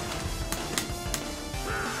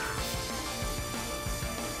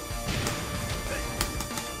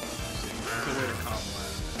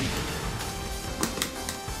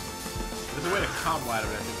there's a way to combo out of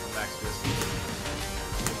it, I think, from max distance.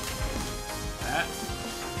 That.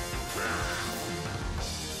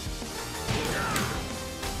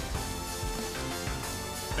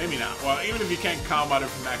 Maybe not. Well, even if you can't combo out of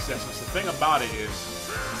it from max distance, the thing about it is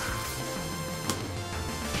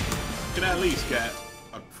you can at least get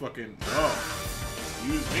a fucking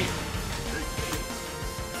use me.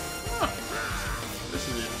 This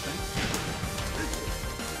is interesting.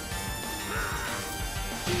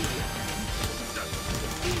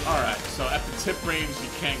 Alright, so at the tip range, you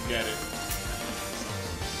can't get it.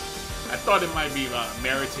 I thought it might be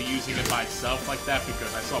merit to using it by itself like that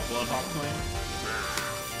because I saw Bloodhawk playing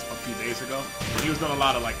a few days ago. And he was doing a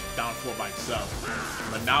lot of like down 4 by itself.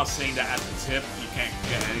 But now saying that at the tip, you can't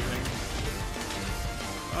get anything.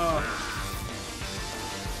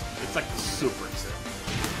 It's like the super tip.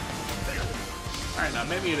 Alright, now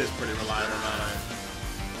maybe it is pretty reliable now.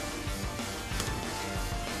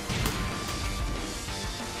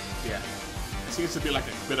 Yeah. It seems to be like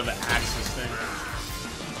a bit of an axis thing.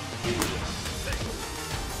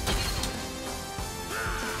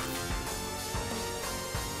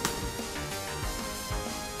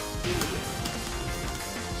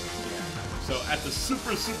 So at the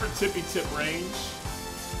super tippy tip range,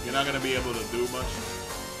 you're not going to be able to do much.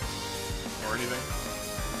 Or anything.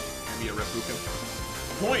 Maybe a Repukin.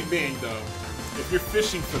 Point being though, if you're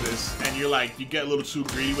fishing for this and you're like, you get a little too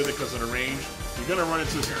greedy with it because of the range, you're going to run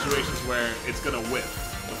into situations where it's going to whiff.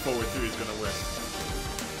 The forward 3 is going to whiff.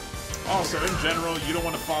 Also, in general, you don't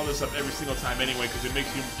want to follow this up every single time anyway because it makes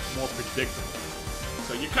you more predictable.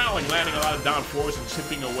 So you're kind of like landing a lot of down 4s and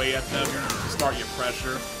chipping away at them to start your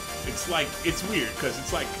pressure. It's like, it's weird because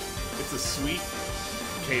it's like, it's a sweet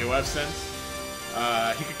KOF sense.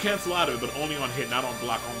 He could cancel out of it, but only on hit, not on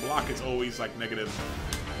block. On block, it's always like negative,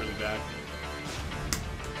 really bad.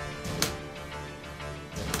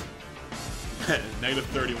 Negative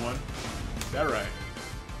 31. Is that right?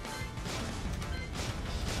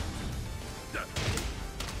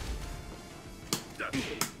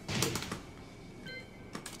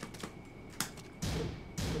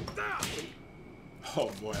 Oh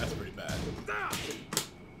boy, that's pretty bad.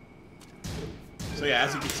 So yeah,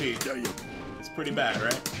 as you can see, it's pretty bad,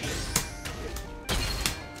 right?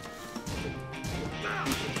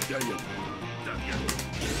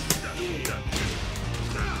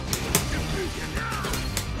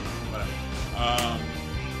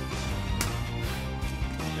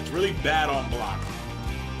 It's really bad on block,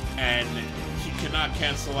 and he cannot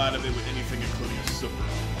cancel out of it with anything, including a super on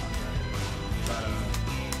block, right?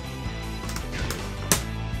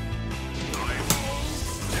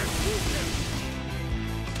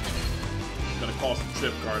 Gonna call some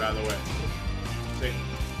trip card either way. See?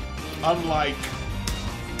 Unlike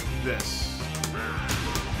this.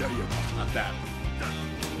 Not that.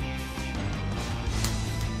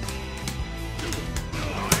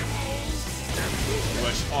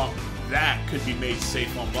 Which, that could be made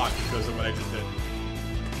safe on block because of what I just did.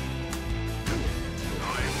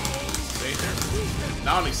 See?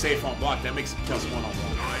 Not only safe on block, that makes it +1 on block.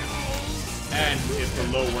 And if the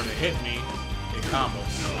low were to hit me, it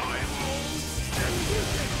combos.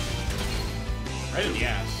 Right in the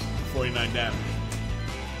ass. 49 damage.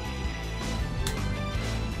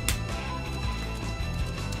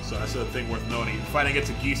 So that's the thing worth noting. If fighting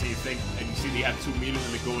against a Geese and you think, and you see they have 2 meters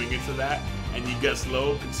and they're going into that, and you guess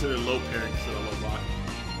low, consider low pairing instead of low block.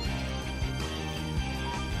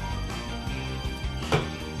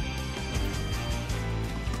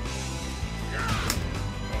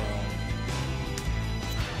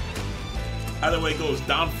 Either way it goes,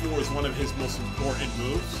 down 4 is one of his most important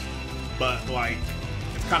moves, but like,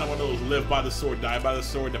 it's kind of one of those live by the sword, die by the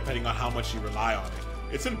sword, depending on how much you rely on it.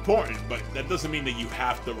 It's important, but that doesn't mean that you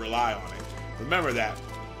have to rely on it. Remember that.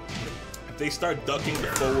 If they start ducking the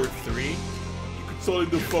forward 3, you can totally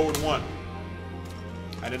do forward 1.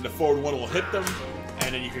 And then the forward 1 will hit them,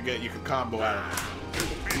 and then you can combo out of it.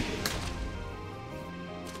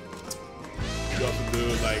 You can also do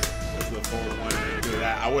like the forward 1 and do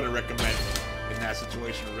that. I wouldn't recommend in that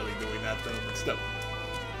situation really doing that though, but still.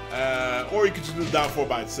 Or you could just do down 4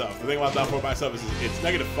 by itself. The thing about down 4 by itself is it's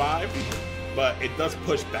 -5, but it does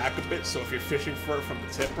push back a bit, so if you're fishing for it from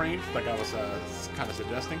the tip range, like I was kind of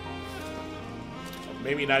suggesting,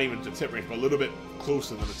 maybe not even the tip range, but a little bit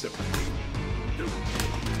closer than the tip range,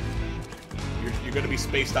 you're going to be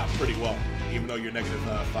spaced out pretty well. Even though you're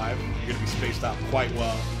 -5, you're going to be spaced out quite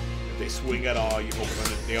well. If they swing at all,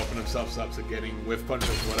 they open themselves up to getting whiff punches,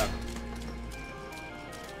 whatever.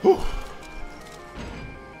 Whew.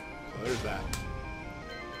 So there's that.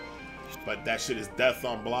 But that shit is death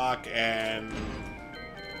on block, and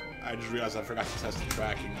I just realized I forgot to test the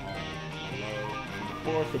tracking on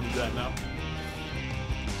low. Or could do that now.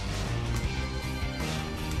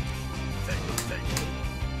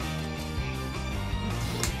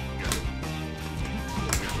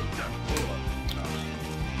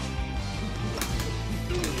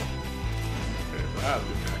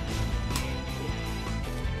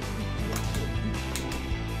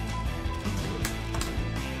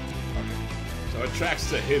 So it tracks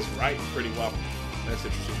to his right pretty well. That's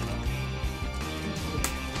interesting enough.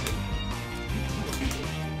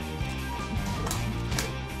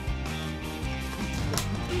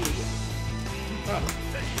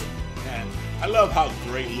 Man, I love how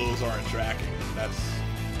great Lils are at tracking. That's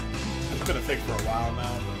been a thing for a while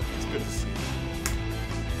now, but it's good to see.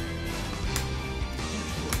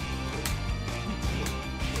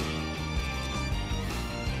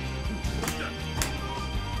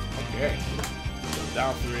 Okay. So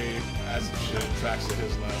down 3, as it should, tracks to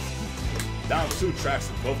his left. Down 2 tracks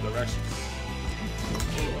in both directions.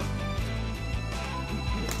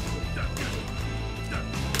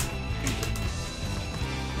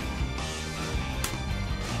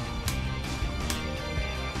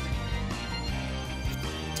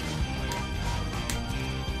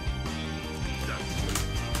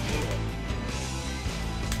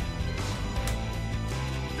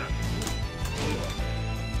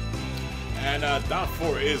 And down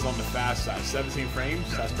 4 is on the fast side, 17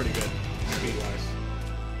 frames. That's pretty good, speed-wise.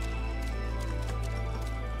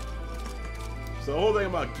 So the whole thing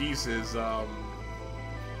about Geese is,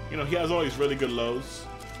 you know, he has all these really good lows,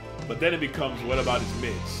 but then it becomes, what about his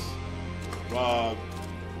mids? Well,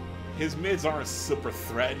 his mids aren't super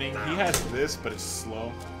threatening. He has this, but it's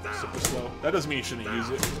slow, super slow. That doesn't mean you shouldn't use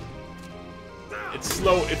it. It's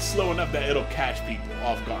slow enough that it'll catch people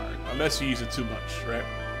off guard, unless you use it too much, right?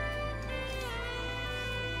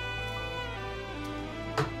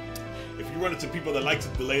 If you run into people that like to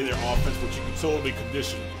delay their offense, which you can totally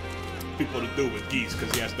condition people to do with Geese,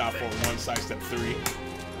 because he has down 4, 1, sidestep 3.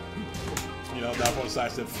 You know, down 4,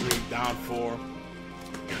 sidestep 3, down 4,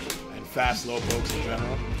 and fast low pokes in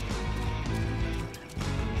general.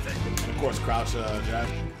 And of course, crouch jab.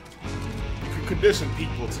 You can condition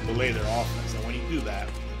people to delay their offense, and when you do that,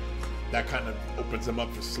 that kind of opens them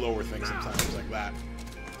up for slower things sometimes like that.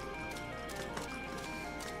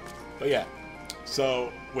 But yeah.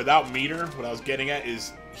 So, without meter, what I was getting at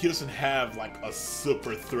is he doesn't have like a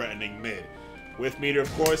super threatening mid. With meter,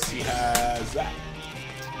 of course, he has that,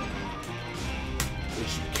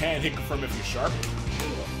 which you can hit confirm if you're sharp.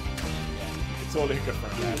 It's all to hit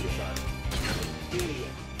confirm that if you're sharp.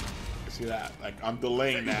 You see that? Like, I'm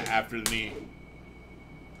delaying that after the knee.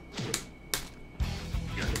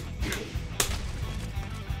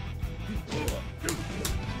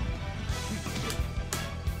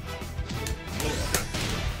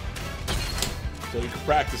 So you can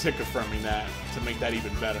practice hit confirming that to make that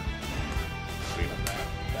even better. Speed on that.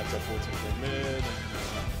 That's a 14 for mid.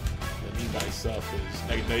 And the knee by itself is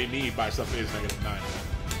negative. The knee by itself is -9.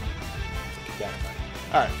 Keep that in mind.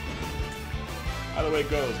 All right. Either way it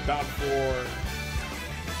goes, down 4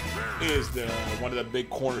 is one of the big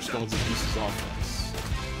cornerstones of Geese's offense.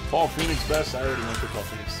 Paul Phoenix best. I already went through Paul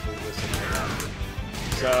Phoenix for this and all that.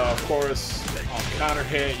 So of course, on counter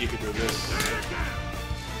hit, you can do this.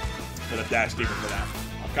 With a dash deeper for that.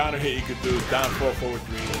 On counter hit, you could do down 4, forward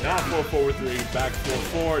 3, down 4, forward 3, back 4,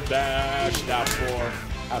 4, dash, down 4,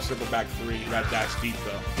 half circle, back 3. You got dash deep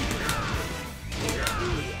though.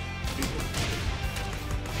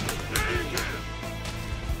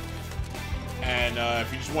 And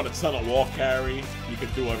if you just want a ton of wall carry, you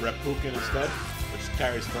could do a Reppuken instead, which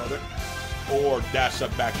carries further, or dash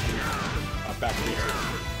up back 3, back 3.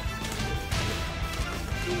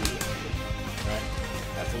 Right.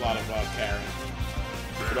 That's a lot of carry.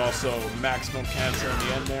 But also maximum cancel in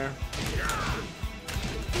the end there.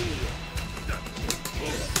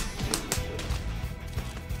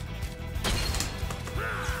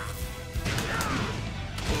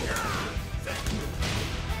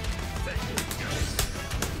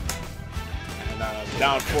 And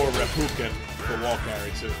down 4 Reppuken for wall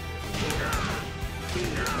carry too.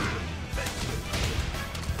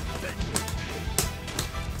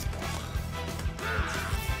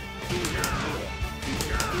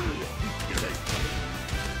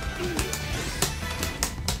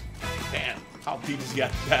 Damn, how deep has he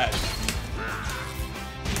got the dash?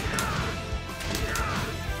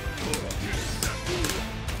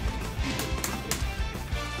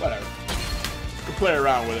 Whatever. You can play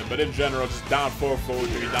around with it, but in general, just down 4, forward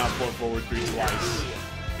 3, down 4, forward 3 twice.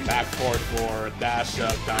 Back forward 4, dash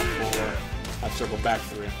up, down 4, half circle, back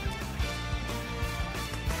 3.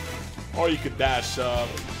 Or you could dash up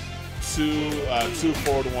 2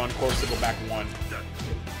 forward 1, quarter circle, back 1.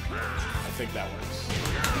 I think that works.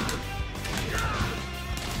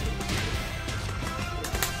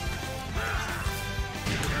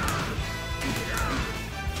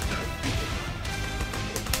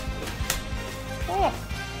 Oh,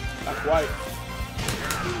 not quite.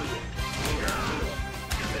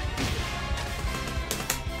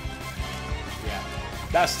 Yeah,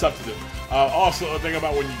 that's tough to do. Also, think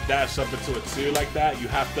about when you dash up into a 2 like that, you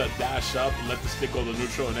have to dash up and let the stick go to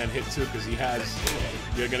neutral and then hit 2 because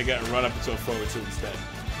you're going to get run up into a forward 2 instead.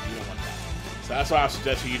 You don't want that. So that's why I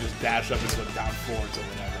suggest you just dash up into a down 4 or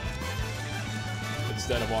whatever.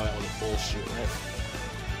 Instead of all that other bullshit, right?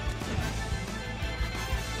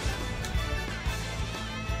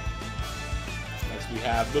 Next we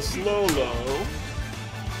have the slow-low.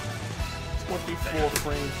 24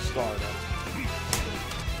 frame startup.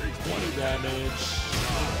 20 damage.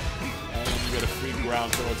 And you get a free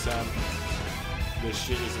ground throw attempt. This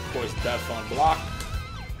shit is, of course, death on block.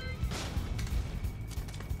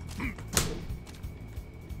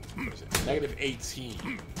 What is it? Negative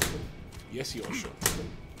 18. Yes, Yosho.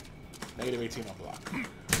 Negative 18 on block. I don't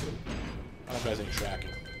know if that's any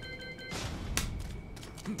tracking.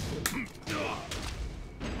 I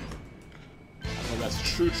don't know if that's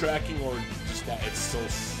true tracking or just that it's so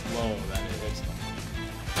slow that it hits them.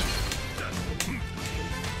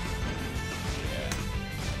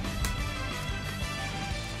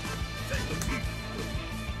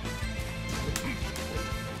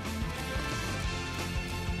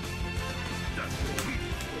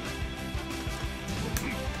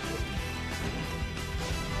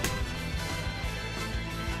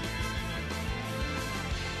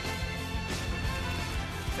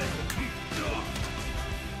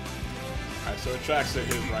 So it tracks to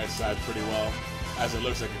his right side pretty well, as it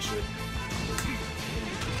looks like it should.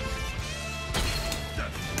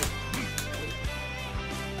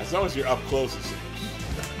 As long as you're up close, it seems.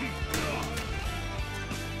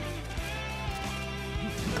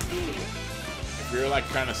 If you're like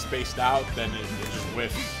kind of spaced out, then it just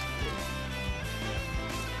whiffs.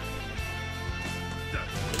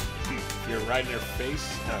 If you're right in their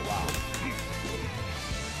face, oh wow.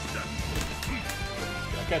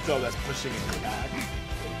 I can't tell if that's pushing in the back.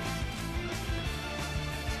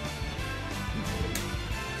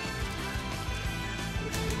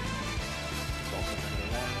 It's also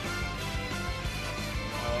 -1.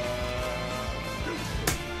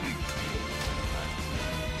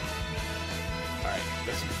 Alright,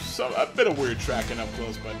 that's a bit of weird tracking up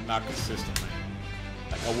close, but not consistently.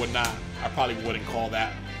 Like I probably wouldn't call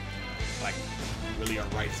that like really a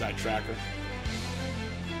right side tracker.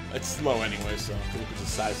 It's slow anyway, so people can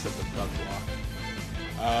just sidestep the duck block.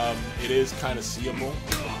 It is kind of seeable.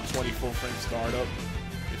 24 frame startup.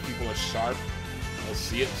 If people are sharp, they'll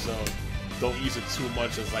see it, so don't use it too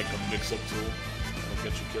much as like a mix-up tool. It'll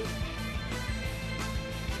get you killed.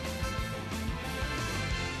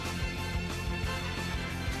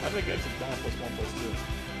 I think it's a down +1/+2.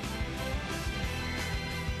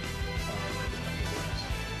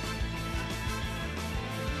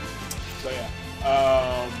 So yeah.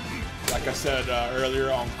 Like I said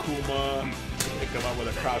earlier on Kuma, pick him up with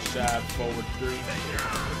a crouch jab, forward 3,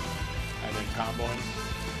 and then combo him.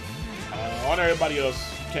 On everybody else,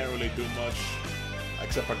 you can't really do much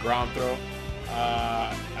except for ground throw.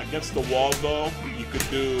 Against the wall though, you could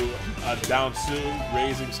do a down 2,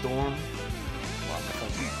 raising storm. Wow, my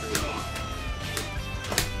phone's going crazy.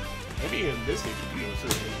 Maybe in this game you can do it too.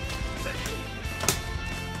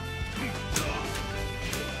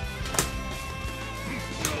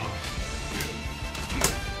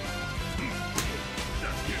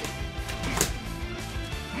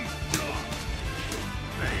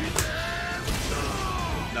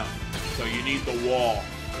 So you need the wall,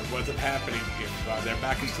 because what's happening if their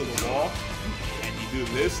back is to the wall and you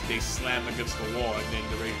do this, they slam against the wall and then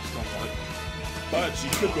the raging storm will hit. But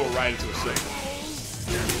you could go right into a circle.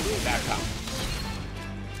 That counts.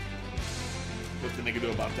 Nothing they can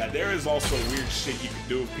do about that. There is also weird shit you can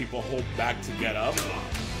do if people hold back to get up.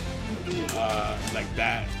 Like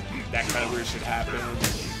that kind of weird shit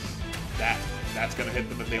happens. That's gonna hit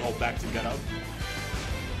them if they hold back to get up.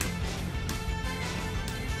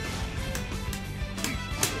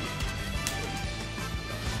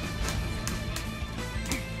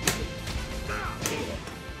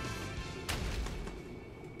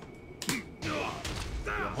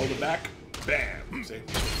 Hold it back, bam, see?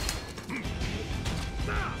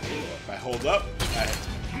 If I hold up, that hits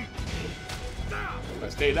me. If I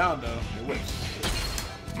stay down though, it whips.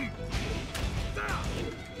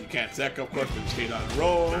 You can't tech, of course, but you stay down and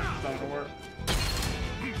roll, it's not gonna work.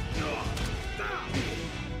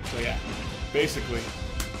 So yeah, basically,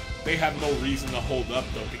 they have no reason to hold up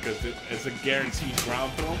though, because it's a guaranteed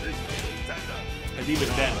ground throw. And even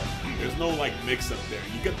then, there's no like mix up there.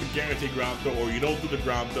 You get the guaranteed ground throw, or you don't do the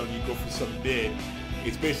ground throw and you go for some mid.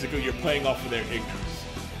 It's basically you're playing off of their ignorance.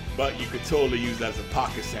 But you could totally use that as a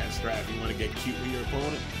pocket sand strat if you want to get cute with your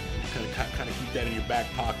opponent. Kind of keep that in your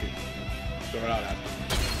back pocket. Throw it out at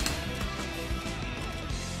them.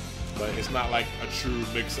 but it's not like a true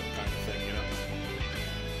mix-up kind of thing, you know?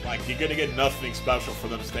 Like, you're gonna get nothing special for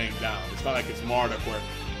them staying down. It's not like it's Marduk where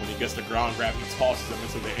when he gets the ground grab, he tosses them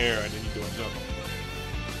into the air and then you do a jump.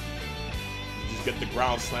 You just get the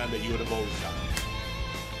ground slam that you would have always gotten.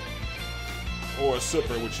 Or a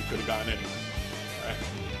super, which you could have gotten anyway. Alright?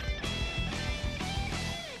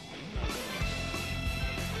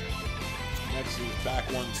 Next is back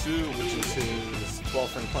 1-2, which is his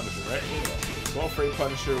 12-frame Punisher, right? 12-frame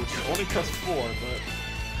Punisher, which only costs 4, but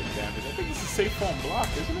good damage. I think it's a safe form block,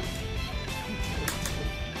 isn't it?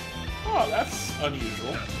 Oh, that's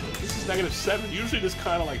unusual. This is -7. Usually this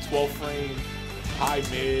kind of like 12-frame, high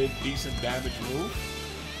mid, decent damage move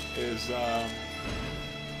is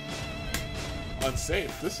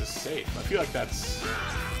unsafe. This is safe. I feel like that's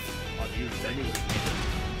unusual.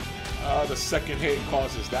 The second hit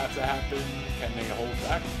causes that to happen. Can they hold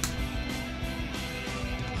back?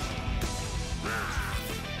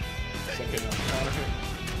 Second counter hit.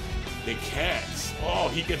 They can't. Oh,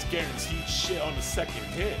 he gets guaranteed shit on the second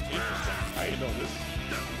hit. Interesting. I didn't know this.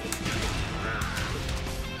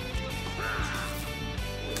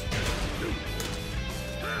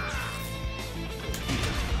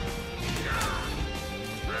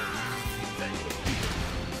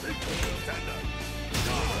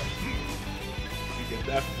 You get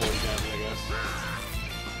that for 40 damage, I guess.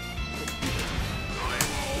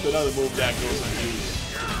 There's another move that goes unused.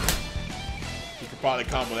 You could probably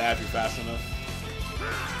combo that if you're fast enough.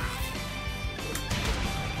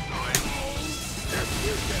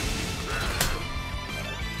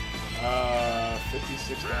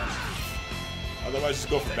 56 damage. Otherwise, just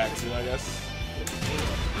go for back 2, I guess.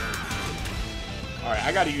 Alright,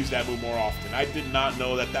 I gotta use that move more often. I did not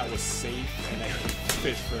know that that was safe and I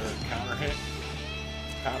fish for counter hit.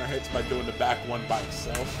 Counter hits by doing the back 1 by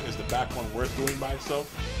itself. Is the back 1 worth doing by itself?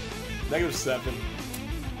 -7.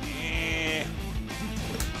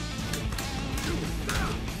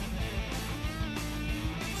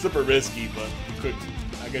 Super risky, but you could,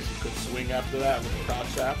 I guess you could swing after that with a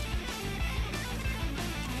crouch tap.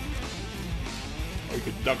 Or you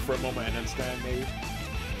could duck for a moment and then stand maybe.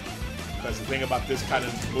 Because the thing about this kind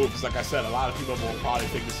of move is, like I said, a lot of people will probably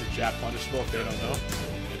think this is jab punishable if they don't know.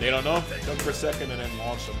 If they don't know, duck for a second and then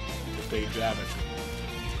launch them if they jab it.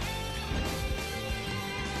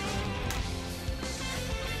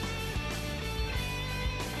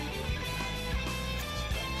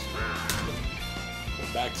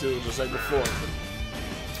 Back to just like before.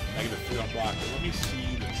 -3 on block. Let me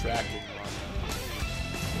see the tracking on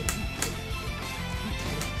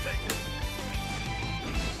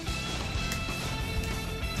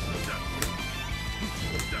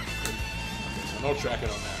so no tracking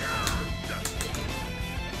on that.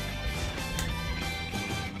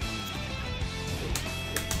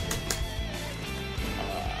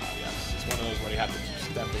 Yes, it's one of those where you have to keep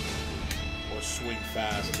stepping or swing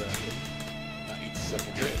fast to not eat the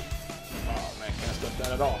second hit. Oh man, can't stop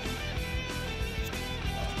that at all.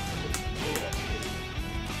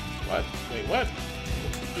 What? Wait, what?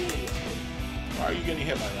 Why are you getting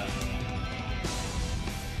hit by that?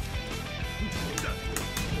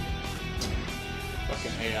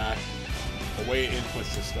 Fucking AI. The way it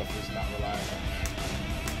inputs this stuff is not reliable.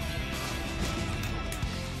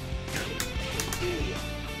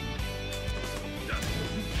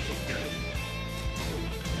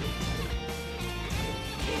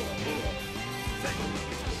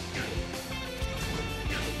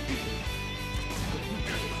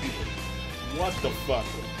 What the fuck?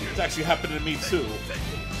 It's actually happening to me too.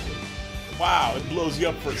 Wow, it blows you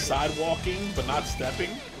up for side walking, but not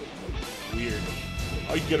stepping? Weird.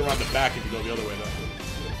 Oh, you can get around the back if you go the other way though.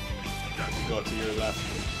 If you go to your left.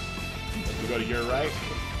 If you go to your right,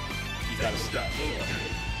 you gotta step. If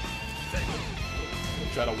you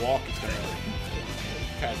try to walk, it's gonna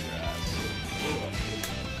catch your ass.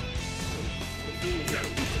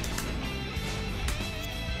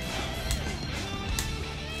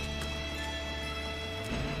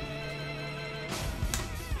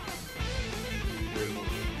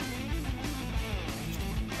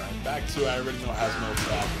 Back 2, I already know has no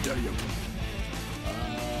trap.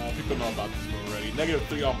 People know about this move already.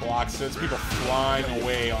 -3 on block, since people flying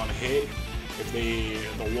away on hit. If the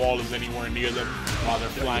wall is anywhere near them while they're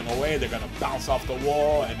flying away, they're gonna bounce off the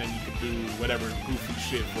wall, and then you can do whatever goofy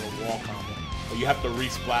shit for a wall combo. But you have to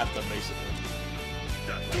resplat them basically.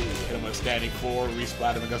 Hit them with a standing 4,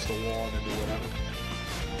 resplat them against the wall, and then do whatever.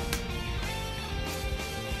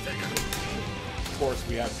 Of course,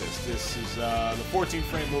 we have this. This is the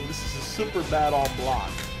 14-frame move. This is a super bad on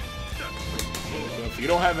block. So if you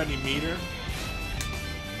don't have any meter,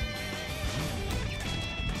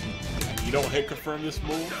 and you don't hit confirm this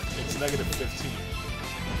move, it's negative 15.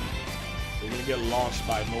 So you're gonna get launched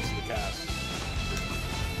by most of the cast.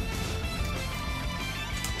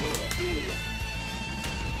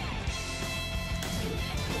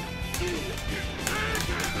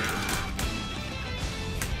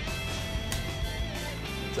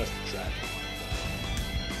 Just the track.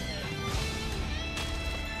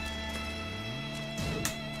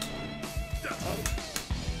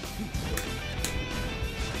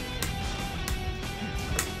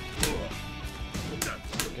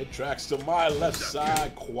 It tracks to my left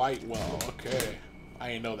side quite well. Okay. I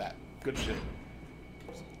didn't know that. Good shit.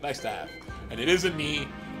 Nice to have. And it is a knee,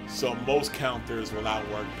 so most counters will not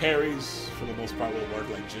work. Parries, for the most part, will work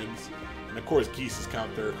like Jin's. And of course, Geese's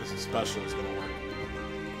counter, because his special is going to work.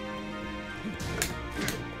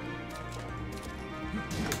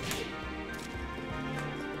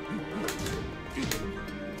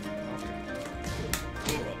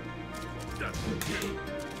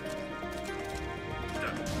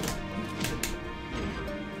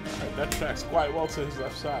 Alright, that tracks quite well to his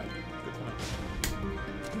left side. Good time.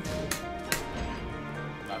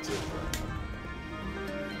 Not too far.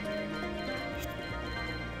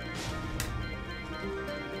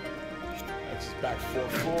 That's back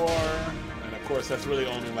 4-4. And of course, that's really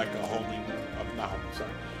only like a homing, not homing,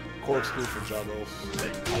 sorry. Corkscrew for juggles.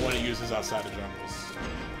 I want to use this outside of juggles.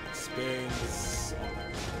 Spins.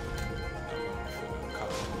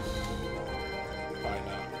 Probably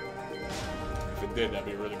not. If it did, that'd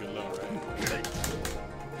be a really good low, right?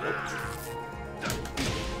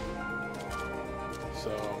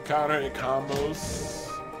 So, counter hit combos.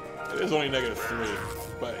 It is only negative 3,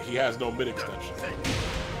 but he has no mid extension.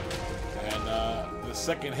 And the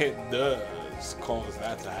second hit does cause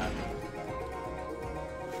that to happen.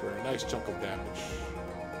 For a nice chunk of damage.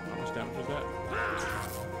 How much damage was that?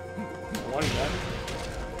 20 damage?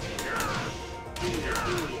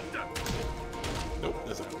 Nope,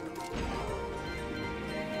 that's it.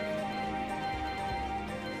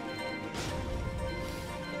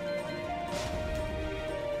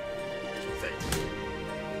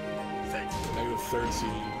 Negative 13.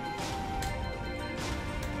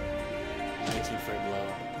 19 frame low.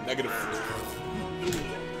 Negative 4.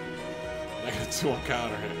 Negative 2 on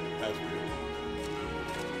counter hit. That's weird.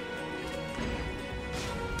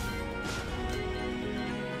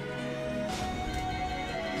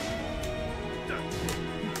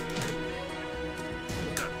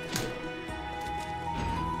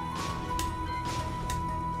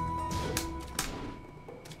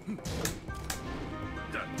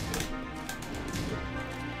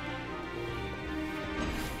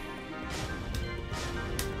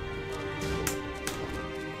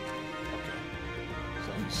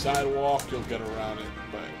 Sidewalk, you'll get around it,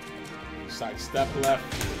 but side step left,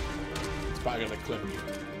 it's probably gonna clip you.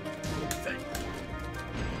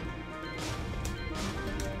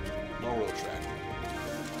 No real track.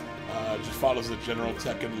 Just follows the general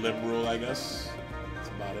Tekken limb rule, I guess. That's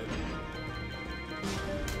about it.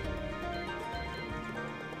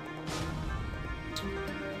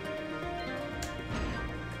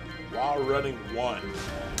 While running 1.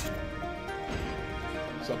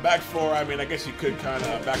 So back 4, I mean, I guess you could kind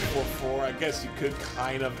of, back 4-4, I guess you could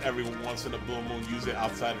kind of every once in a blue moon use it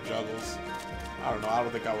outside of juggles. I don't know, I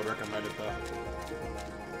don't think I would recommend it though.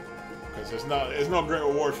 Because there's no great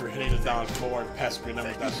reward for hitting it down 4 and pestering them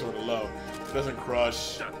with that sort of low. It doesn't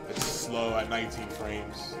crush, it's slow at 19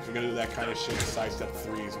 frames. If you're going to do that kind of shit, sidestep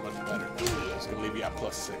 3 is much better. It's going to leave you at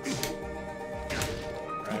 +6.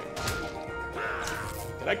 Right?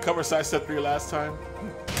 Did I cover sidestep 3 last time?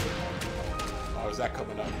 Or is that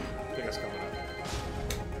coming up? I think that's coming up.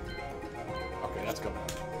 Okay, that's coming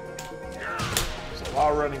up. So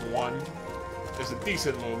while running 1, it's a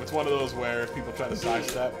decent move. It's one of those where if people try to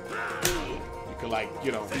sidestep, you can, like,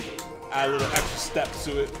 you know, add a little extra step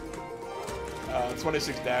to it.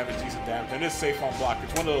 26 damage, decent damage, and it's safe on block.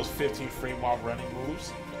 It's one of those 15 frame while running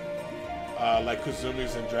moves, like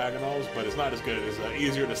Kuzumi's and Dragonals, but it's not as good. It's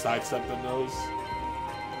easier to sidestep than those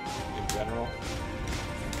in general.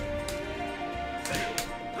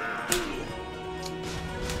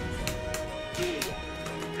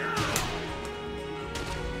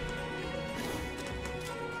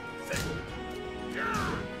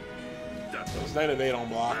 It's -8 on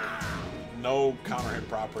block. No counter hit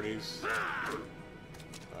properties.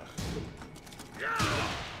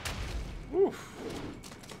 Oof.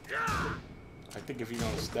 I think if you're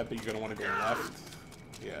gonna step it, you're gonna want to go left.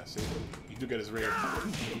 Yeah, see, you do get his rear.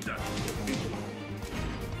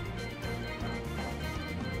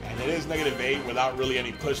 And it is -8 without really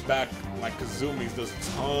any pushback. Like Kazumi's does a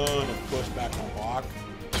ton of pushback on block.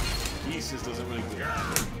 He Geese's doesn't really do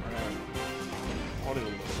that. Only a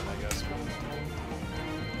little bit, I guess.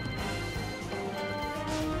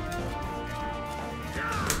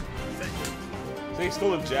 So he's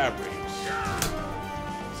still in jab range.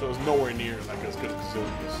 So it's nowhere near like as good as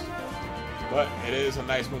Kazooie's. But it is a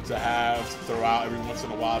nice move to have to throw out every once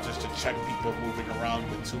in a while just to check people moving around a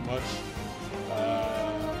bit too much.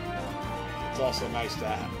 It's also nice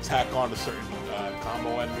to tack on to certain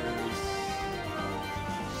combo enders.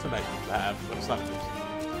 It's a nice move to have, but it's not a good move.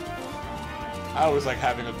 I always like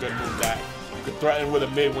having a good move that you can threaten with a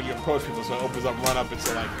mid when you approach people, so it opens up run up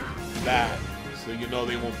into like that, so you know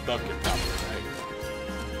they won't duck it properly, right?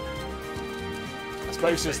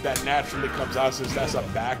 Especially since that naturally comes out, since that's a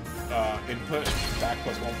back input, back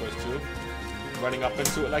 +1/+2, running up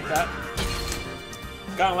into it like that.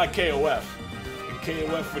 Kind of like KOF. In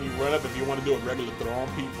KOF, when you run up, if you want to do a regular throw on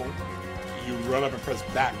people, you run up and press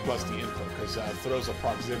back plus the input, because throws a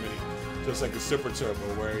proximity, just like a super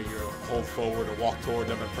turbo, where you hold forward or walk toward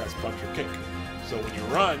them and press punch or kick. So when you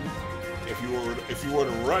run, if you were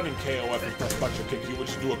to run in KOF and press punch or kick, you would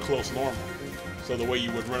just do a close normal. So the way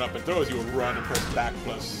you would run up and throw is you would run and press back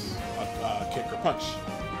plus a kick or punch.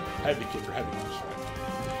 Heavy kick or heavy punch,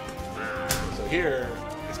 right? So here,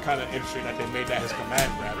 it's kind of interesting that they made that his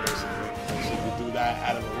command grab, basically. So you do that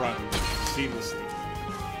out of the run seamlessly.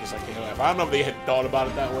 Just like KOF. I don't know if they had thought about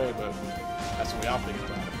it that way, but that's the way I'm thinking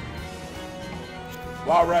about it.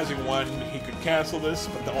 While rising 1, he could cancel this,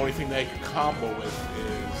 but the only thing that he could combo with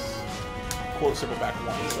is quarter circle back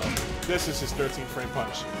 1. So this is his 13 frame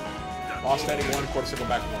punch. While standing 1, quarter circle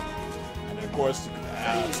back 1. And then of course,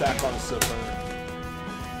 attack on the silver.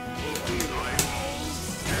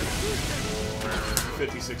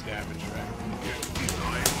 56 damage, right?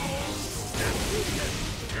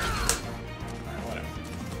 Alright, whatever.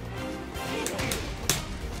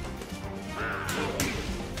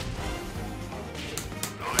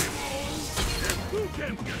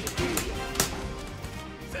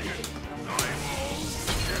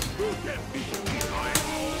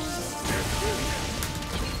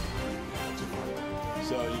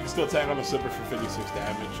 So you can still tag on the slipper for 56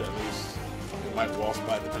 damage at least. It might wall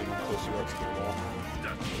spot depending on how close you are to the wall.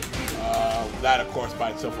 That of course by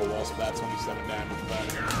itself will wall spot 27 damage, but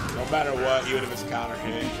no matter what, even if it's counter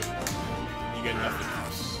hit, you get nothing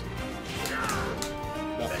else.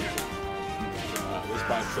 Nothing. This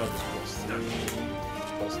by itself is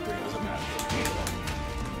 +3 doesn't matter.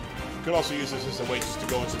 You could also use this as a way just to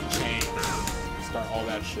go into the chain and start all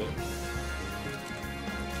that shit.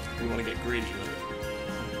 We want to get greedy with it.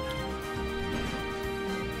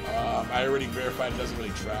 I already verified it doesn't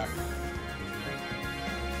really track.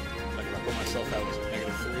 Like if I put myself out as a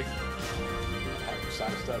 -3, I have to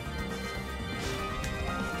side step.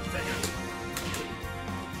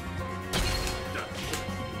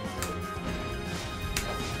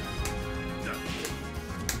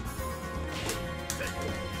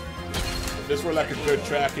 If this were like a good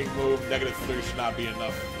tracking move, -3 should not be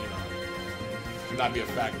enough, you know. Should not be a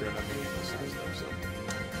factor enough to get this side step, so.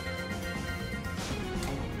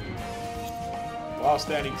 While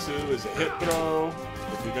standing 2 is a hit throw.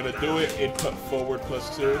 If you're gonna do it, input forward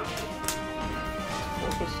 +2.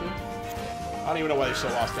 Forward +2? I don't even know why they show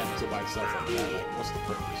while standing 2 by itself like that. Like, what's the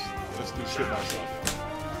purpose? Let's do shit by itself.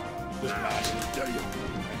 Just mash it. There you go.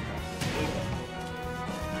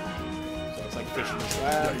 So it's like fishing the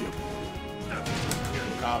slab.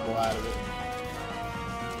 Combo out of it.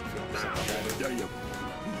 There you go.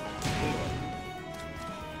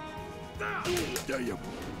 There you go.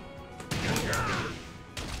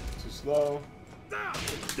 Too slow.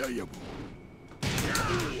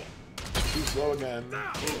 Too slow again.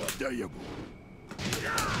 Damn,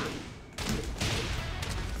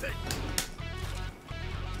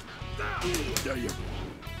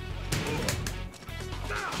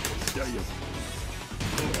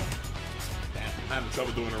 I'm having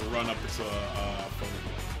trouble doing a run up to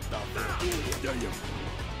down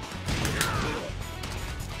forward.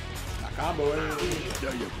 Not combo it.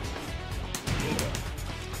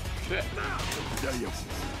 Shit.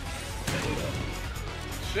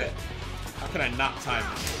 Shit. How can I not time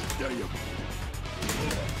this?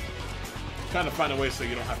 Trying to find a way so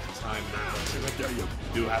you don't have to time it. You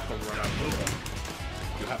do have to run up.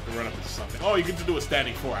 You have to run up into something. Oh, you get to do a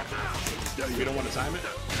standing 4 actually. You don't want to time it?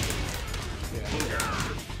 Yeah.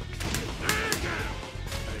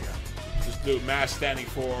 There you go. Just do mash standing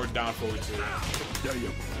 4, down forward 2.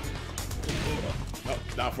 Nope,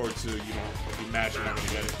 down forward 2, you don't. If you mash, you're not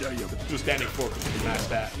gonna get it. Do standing 4 because you can mash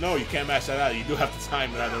that. No, you can't mash that out. You do have to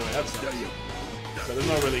time it either way. That's nice. So there's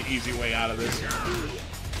no really easy way out of this.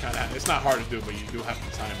 It's not hard to do, but you do have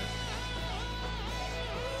to time it.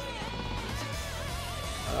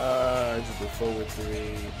 charge with the forward 3,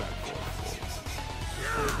 back 4.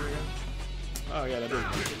 Oh yeah, that is.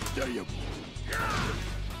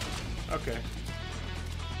 Okay.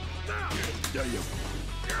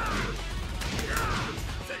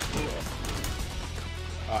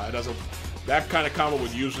 It doesn't. That kind of combo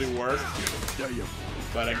would usually work,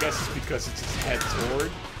 but I guess it's because it's his head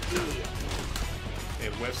toward.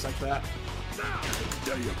 It whiffs like that.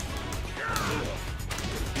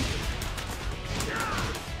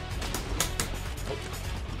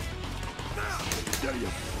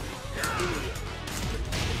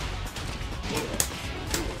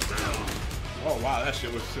 Oh wow, that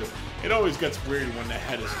shit was sick. It always gets weird when the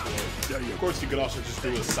head is toward. Of course, you could also just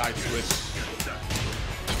do a side switch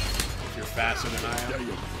if you're faster than I am.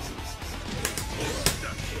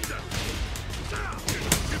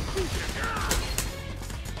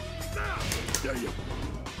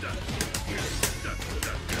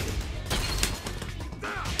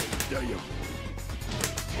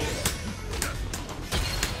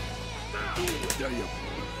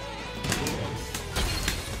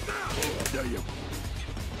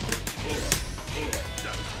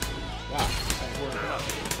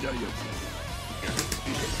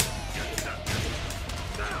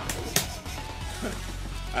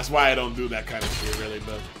 that's why I don't do that kind of shit, really,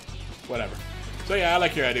 but whatever. So yeah, I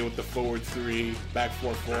like your idea with the forward 3, back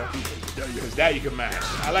 4-4, because that you can mash.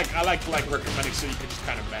 I like recommending so you can just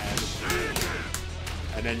kind of mash,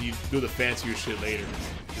 and then you do the fancier shit later.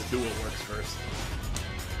 Just do what works first.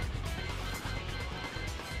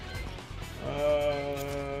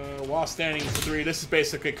 While standing 3, this is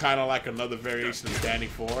basically kind of like another variation of standing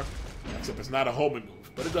 4, except it's not a homing move,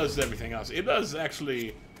 but it does everything else. It does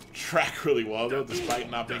actually track really well though, despite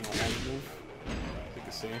not being a homing move. As you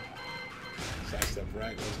can see. Side step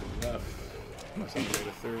right, goes to the left. Press all the way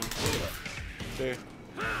to 3. There.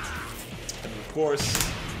 And of course,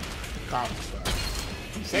 combo star.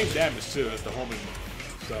 Same damage too as the homing move.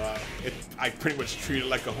 So I pretty much treat it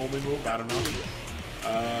like a homing move, I don't know.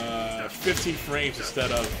 15 frames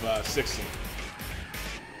instead of 16.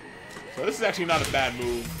 So this is actually not a bad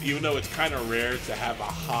move, even though it's kind of rare to have a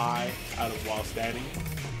high out of while standing.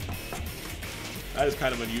 That is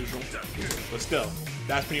kind of unusual, but still,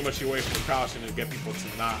 that's pretty much your way from crouching to get people to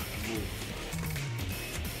not move.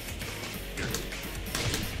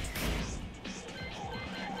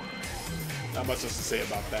 Not much else to say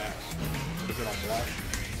about that. Put it on block.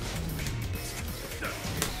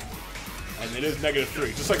 And it is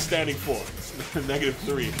 -3, just like standing 4.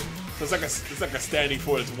 -3. So it's like a standing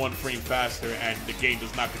 4 that's 1 frame faster, and the game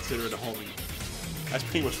does not consider it a homing. That's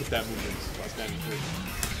pretty much what that move is, while standing 3.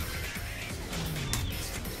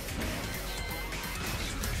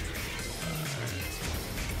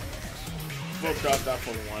 Full cross down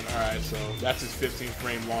for 1. Alright, so that's his 15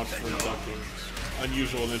 frame launch for ducking.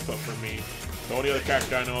 Unusual input for me. The only other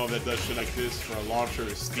character I know of that does shit like this for a launcher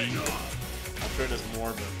is Steve. I'm sure there's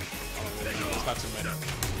more, but it's not too many.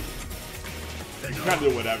 You can kind of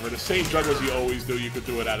do whatever. The same juggles you always do, you could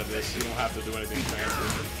do it out of this. You don't have to do anything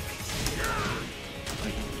fancy.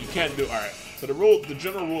 You can't do... Alright, so the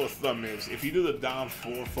general rule of thumb is, if you do the down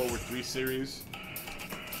 4, forward 3 series,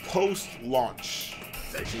 post-launch,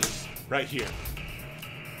 which is right here,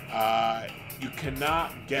 you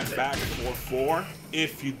cannot get back 4-4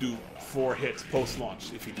 if you do 4 hits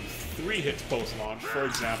post-launch. If you do 3 hits post-launch, for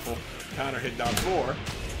example, counter hit down 4,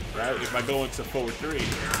 right? If I go into forward 3,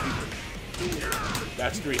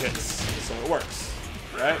 that's 3 hits, so it works,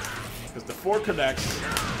 right? Because the 4 connects,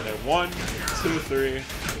 and then 1, 2, 3,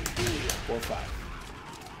 4, 5.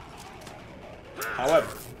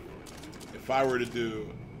 However, if I were to do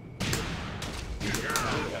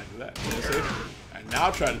that, and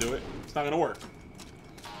now try to do it, it's not going to work.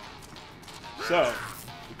 So,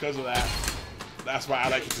 because of that, that's why I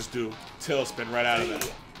like to just do tail spin right out of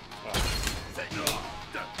that.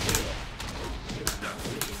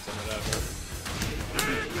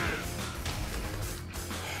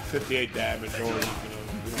 58 damage, or you don't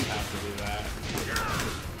have to do that.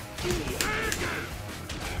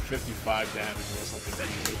 55 damage or something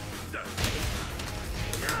easy.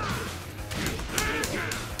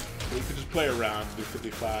 So you can just play around and do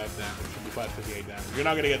 55 damage, 55, 58 damage. You're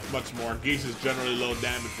not going to get much more. Geese is generally low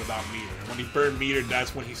damage without meter. When he burns meter,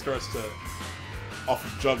 that's when he starts to, off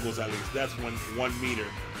of juggles at least, that's when 1 meter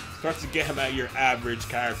starts to get him at your average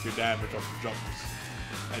character damage off of juggles.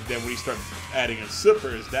 And then when he starts adding in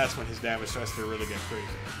sippers, that's when his damage starts to really get crazy.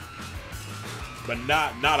 But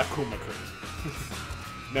not Akuma crazy.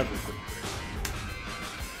 Never Akuma crazy.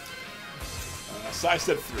 Side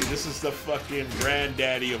step 3. This is the fucking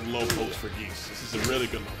granddaddy of low pokes for Geese. This is a really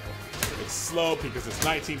good low poke. It's slow because it's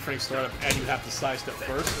 19 frame startup and you have to sidestep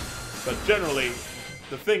first. But generally,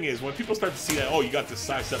 the thing is, when people start to see that, oh, you got this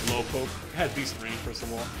sidestep low poke, it has decent range, first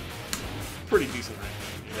of all. Pretty decent range.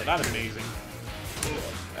 You know, not amazing.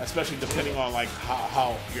 Especially depending on like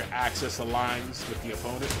how your access aligns with the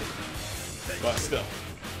opponent. But still.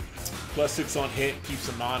 +6 on hit, keeps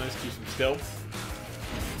him honest, keeps him still.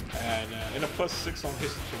 And in a +6 on hit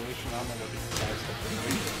situation, I don't know what the sidestep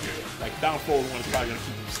is. Like down forward one is probably gonna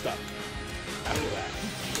keep him stuck after that.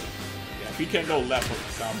 Yeah, if he can't go left on the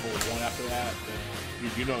down forward one after that,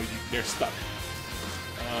 then you know they're stuck.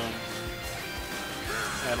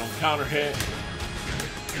 And on counter hit,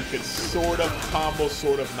 you can sort of combo,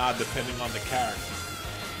 sort of not, depending on the character.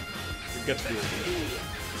 It gets real good.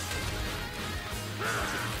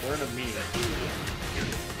 Learn a meme.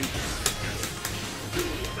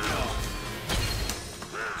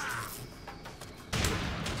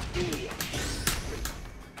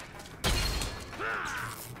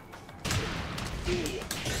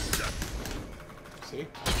 See?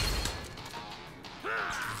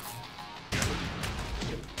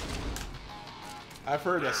 I've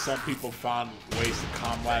heard that some people found ways to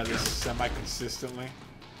combat this semi-consistently.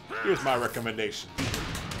 Here's my recommendation.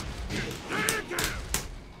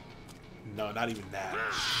 No, not even that.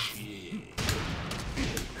 Shit.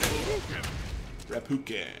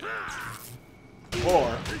 Reppuken.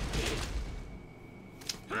 Or,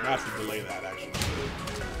 you have to delay that, actually.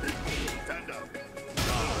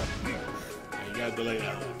 Yeah, you gotta delay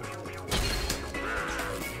that.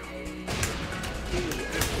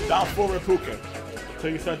 Down for Reppuken.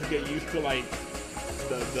 Until you start to get used to, like,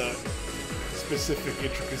 the specific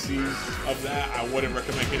intricacies of that, I wouldn't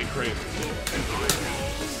recommend getting crazy.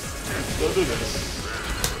 Still do this.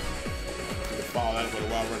 You can follow that with a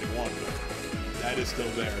wild running one, but that is still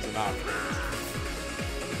there as an option.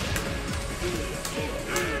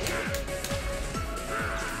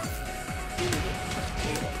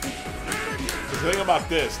 The thing about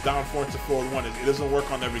this, down 4 to forward 1, is it doesn't work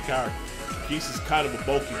on every character. Geese is kind of a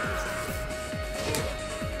bulky person.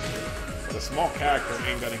 But a small character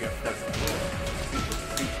ain't gonna get fucked.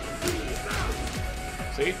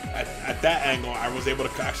 See? At that angle, I was able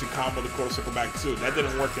to actually combo the quarter circle back too. That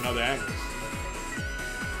didn't work in other angles.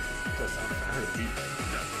 I heard a beat.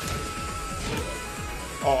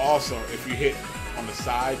 Oh, also, if you hit on the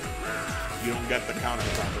side, you don't get the counter on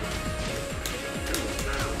top of that.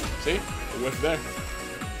 See? It went there.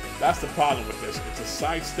 That's the problem with this. It's a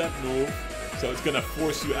sidestep move, so it's gonna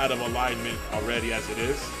force you out of alignment already as it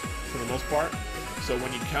is, for the most part. So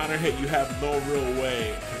when you counter hit, you have no real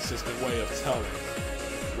way, consistent way of telling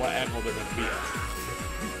what angle they're gonna be at.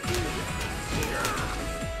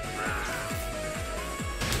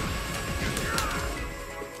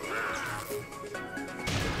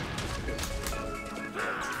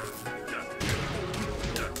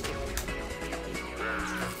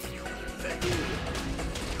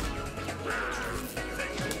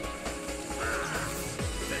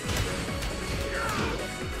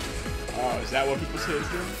 Oh, is that what people say is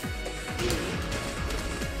doing?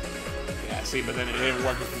 Yeah, see, but then it didn't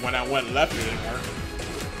work. When I went left, it didn't work.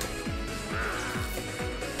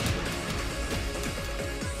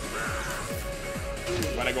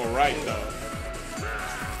 When I go right, though.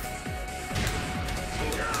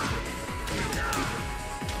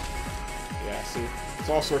 Yeah, see? It's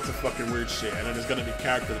all sorts of fucking weird shit, and then there's gonna be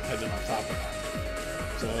character dependent on top of that.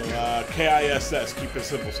 So, KISS, keep it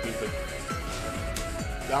simple, stupid.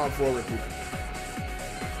 Down for Reppuken.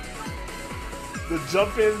 The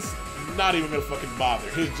jump-ins, not even gonna fucking bother.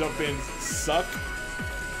 His jump-ins suck.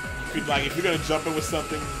 You could, like, if you're gonna jump in with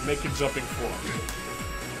something, make your jumping form.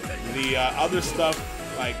 The other stuff,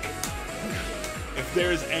 like, if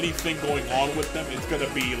there's anything going on with them, it's gonna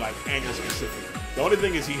be, like, angle specific. The only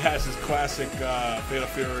thing is he has his classic Fatal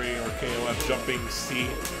Fury or KOF jumping C,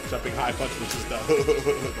 jumping high punch, which is the,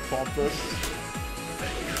 the palm thrust.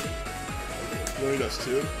 He only does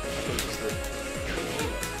 2. I thought it was 3.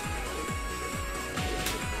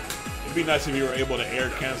 It'd be nice if you were able to air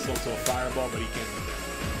cancel to a fireball, but he can't do that.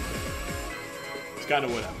 It's kind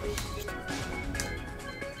of whatever.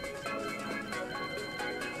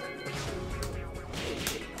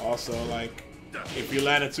 Also, like, if you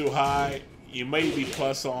land it too high, you may be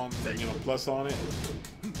plus on it,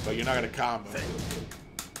 but you're not gonna combo.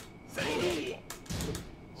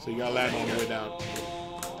 So you gotta land all the way down.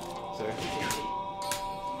 See?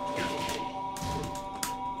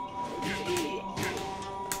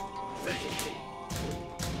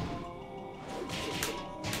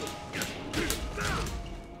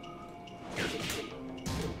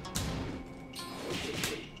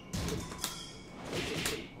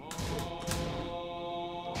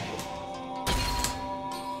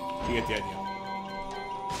 You get the idea.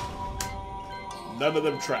 none of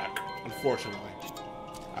them track, unfortunately.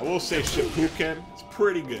 I will say Shippuken is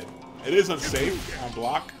pretty good. It is unsafe on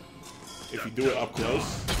block if you do it up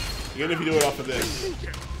close. Even if you do it off of this,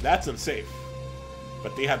 that's unsafe.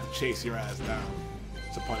 But they have to chase your ass down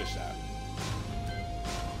to punish that.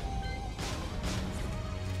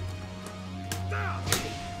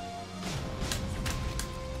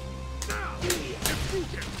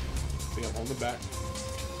 See, I'm on the back.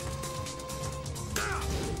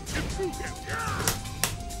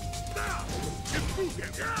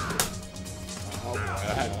 Oh boy,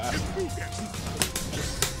 I had it last time.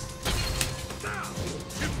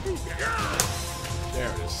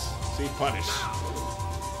 There it is. See, punish.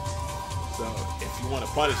 So, if you want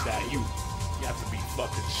to punish that, you have to be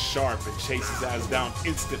fucking sharp and chase his ass down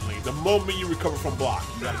instantly. The moment you recover from block,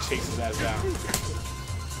 you gotta chase his ass down.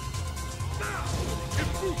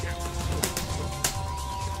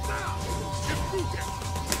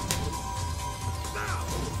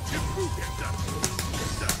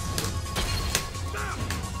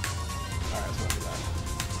 Alright, so after that.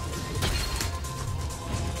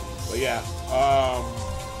 But yeah,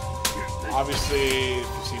 obviously, if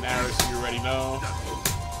you've seen Aris, you already know.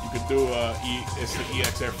 You could do it's the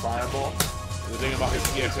EX Air Fireball. The thing about his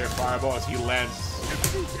EX Air Fireball is he lands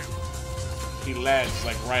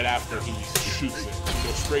like right after he shoots it. He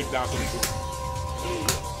goes straight down to the floor.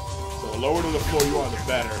 So the lower to the floor you are, the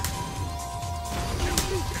better.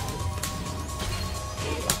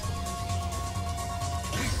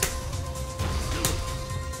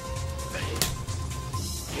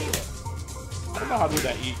 I don't know how to do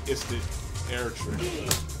that instant air trick.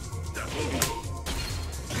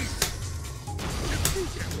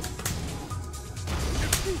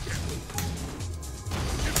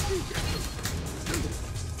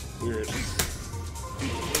 Weird.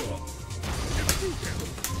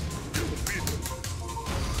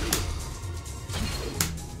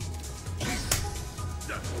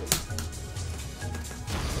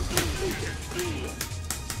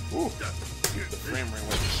 Ooh, the frame rate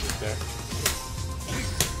was shit there.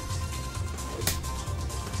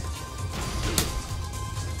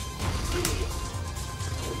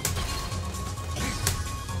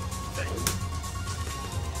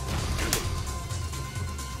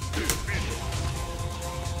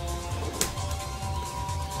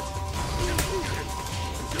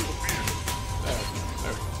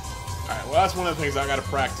 Well, that's one of the things I gotta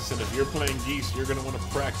practice, and if you're playing Geese, you're gonna want to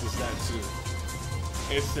practice that too.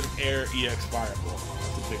 Instant Air EX Fireball.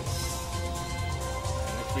 That's a big one.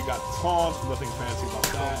 And next we got Taunt, nothing fancy about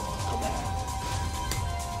that. Come on.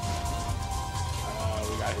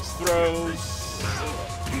 We got his throws.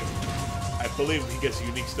 I believe he gets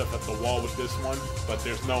unique stuff at the wall with this one, but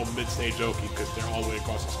there's no mid-stage Oki because they're all the way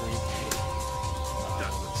across the screen.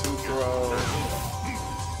 Two throw.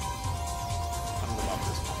 I don't know about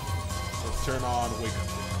this one. Let's turn on Wake Up.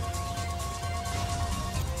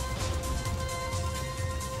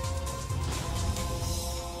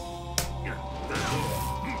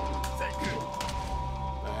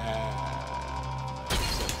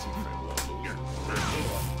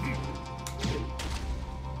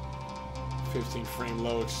 Frame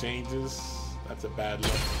low exchanges. That's a bad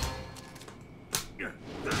look.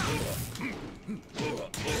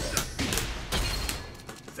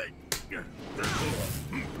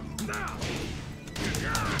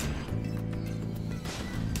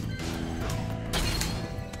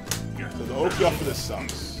 So the Oki off of this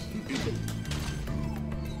sucks.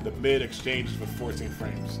 The mid exchanges with 14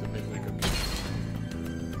 frames. The mid wake up.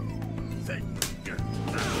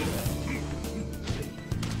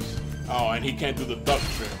 Oh, and he can't do the duck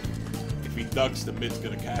trick. If he ducks, the mid's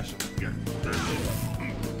gonna cash him.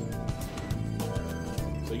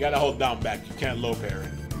 So you gotta hold down back. You can't low parry.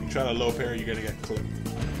 If you try to low parry, you're gonna get clipped.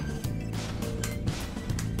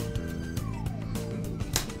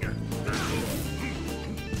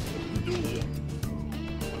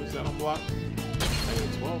 What is that on block?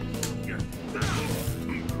 -12.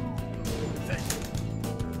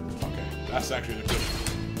 Okay, that's actually the good one.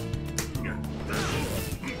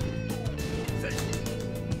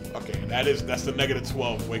 That's the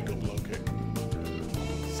 -12 wake up low kick.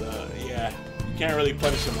 So yeah, you can't really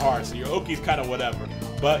punish him hard. So your Oki's kind of whatever,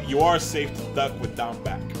 but you are safe to duck with down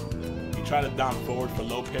back. If you try to down forward for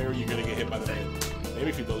low parry, you're gonna get hit by the mid. Maybe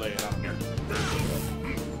if you delay it out.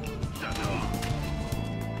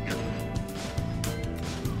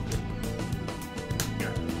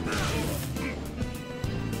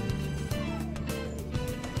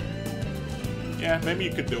 Yeah, maybe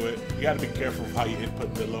you could do it. You gotta be careful of how you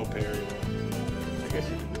input the low parry. I guess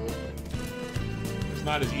you can do it. It's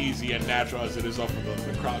not as easy and natural as it is off of the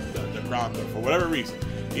ground for whatever reason.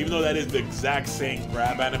 Even though that is the exact same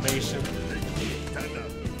grab animation.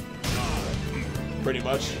 Pretty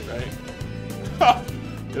much, right?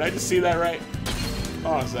 Did I just see that right?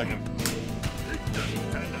 Hold on a second.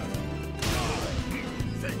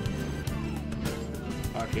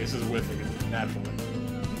 Okay, this is whiffing it naturally.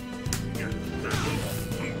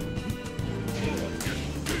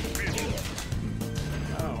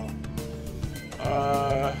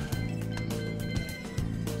 Oh.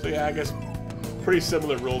 So yeah, I guess pretty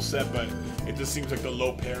similar rule set, but it just seems like the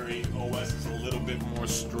low parry OS is a little bit more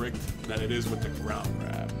strict than it is with the ground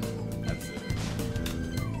grab. That's it.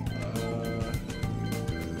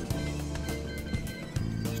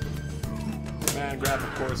 Man grab,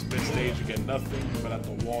 of course, mid-stage you get nothing, but at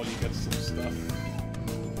the wall you get some stuff.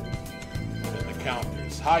 And then the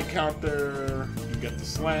counters. High counter, you get the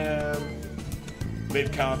slam.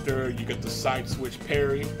 Mid counter, you get the side switch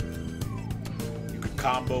parry. You could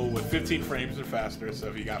combo with 15 frames or faster, so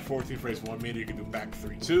if you got 14 frames 1 meter, you can do back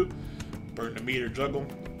 3-2, burn the meter juggle,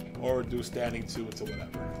 or do standing 2 into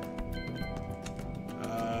whatever.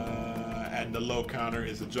 And the low counter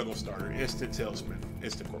is the juggle starter, instant tailspin,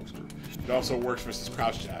 instant corkscrew. It also works versus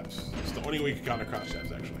crouch jabs. It's the only way you can counter crouch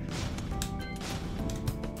jabs, actually.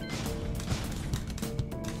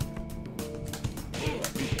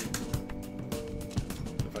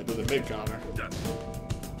 If I do the mid counter.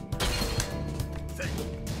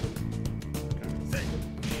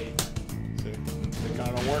 See, mid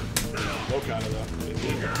counter don't work. Low counter though.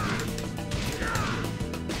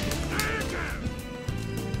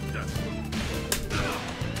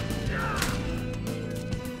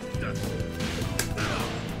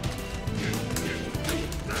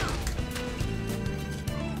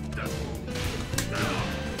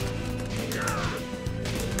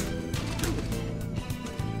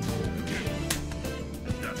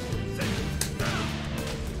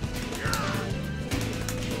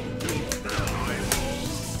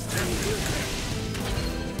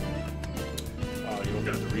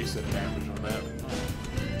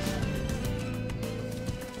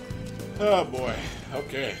 Oh boy,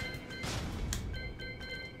 okay.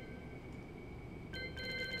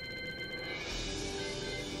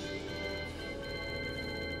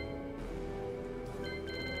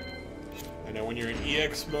 And then when you're in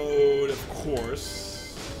EX mode, of course,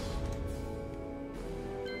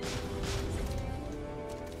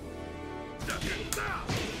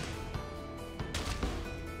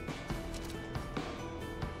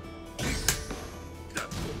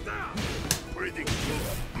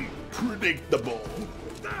 predictable.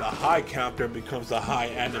 The high counter becomes the high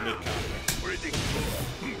and the mid counter.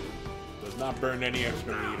 Does not burn any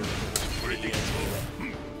extra meter.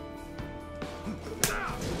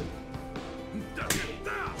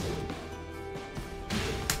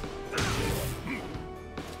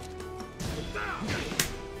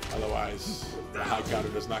 Otherwise, the high counter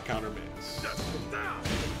does not counter mids.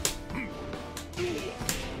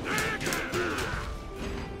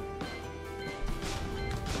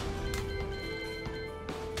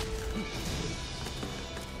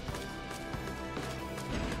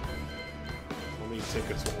 Take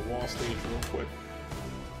it to a wall stage real quick.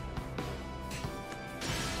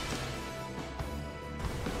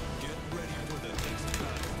 Get ready for the next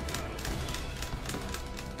battle.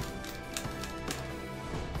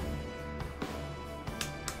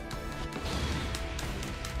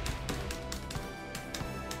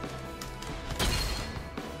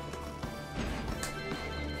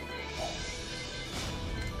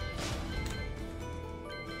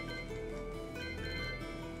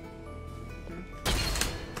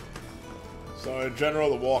 So in general,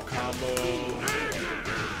 the wall combo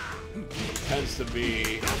tends to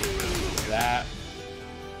be that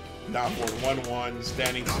down forward 1-1,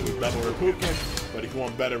 standing 2, double Reppuken. But if you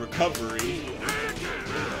want better recovery,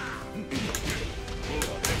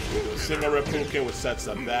 do a single Reppuken, which sets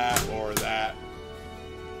up that or that.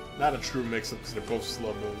 Not a true mix-up because they're both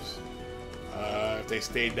slow moves. If they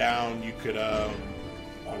stay down, you could what are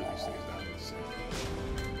these things down? Let's see.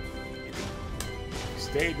 You could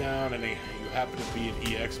stay down and you happen to be in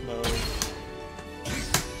EX mode.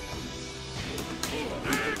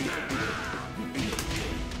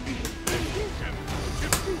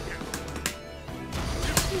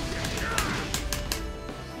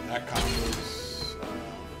 That combos.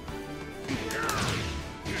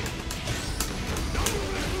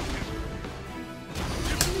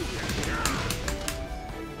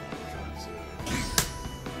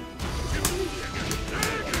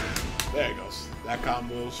 There it goes. That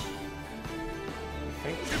combos. I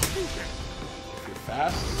think. If you're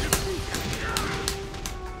fast.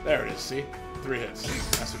 There it is. See? 3 hits.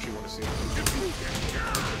 That's what you want to see.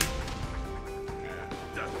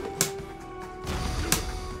 Yeah.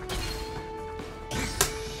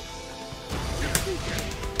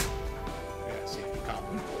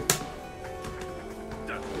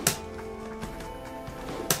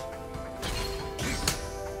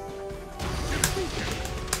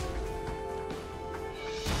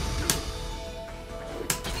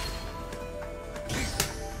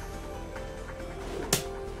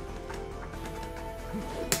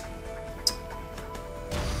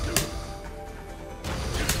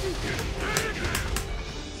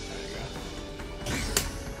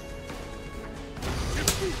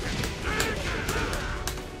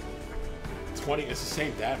 20. It's the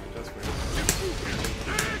same damage. That's weird.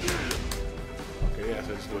 Okay, yeah,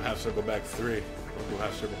 so just do half circle back 3. Don't do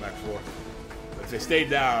half circle back 4. But if they stay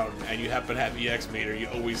down and you happen to have EX meter, you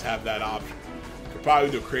always have that option. You could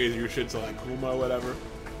probably do crazier shit to like Kuma or whatever.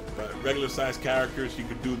 But regular sized characters, you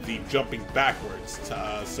could do the jumping backwards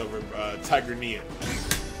to Tiger Nia.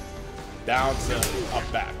 Down to up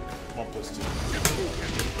back. 1+2.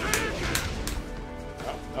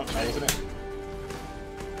 Oh, no, that wasn't it.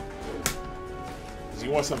 Because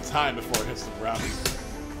you want some time before it hits the ground.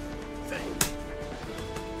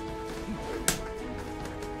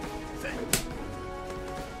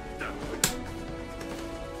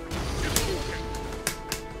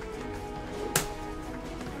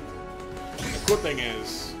 The cool thing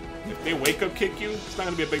is, if they wake up kick you, it's not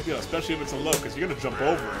going to be a big deal, especially if it's a low, because you're going to jump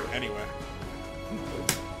over it anyway.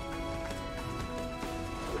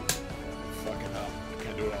 Fucking hell. I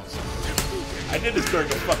can't do it all the time. I did this during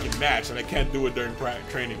a fucking match, and I can't do it during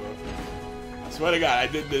training, bro. I swear to God, I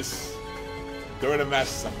did this during a match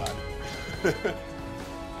with somebody.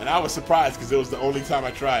 And I was surprised, because it was the only time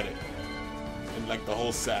I tried it. In, like, the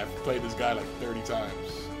whole set. I've played this guy, like, 30 times.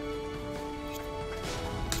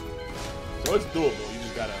 So it's doable, you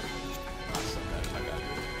just gotta... I got it.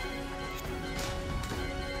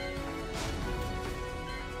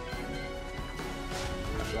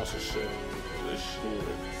 I should also show this shit.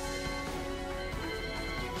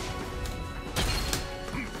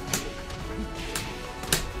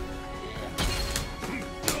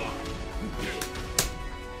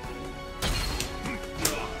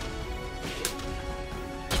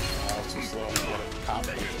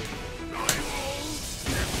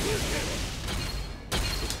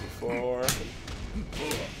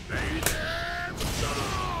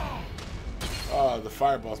 Oh, the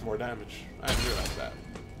fireball's more damage. I didn't realize that.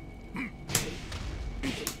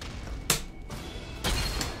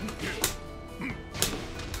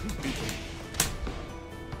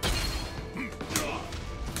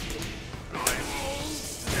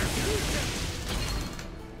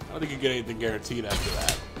 I don't think you get anything guaranteed after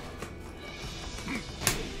that.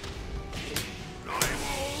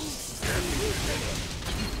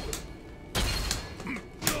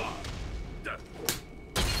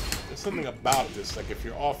 Something about this, like if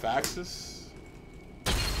you're off axis.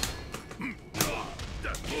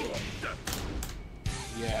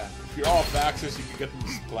 Yeah, if you're off axis, you can get them to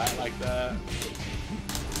splat like that.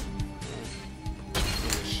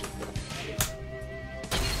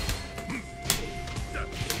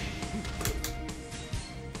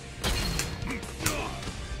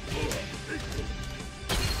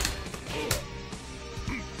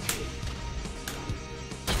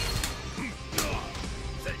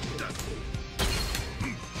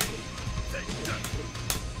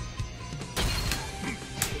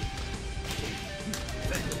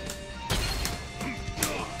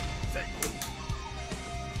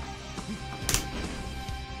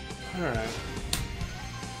 Alright.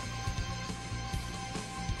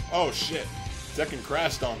 Oh shit. Tekken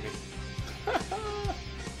crashed on me. I'll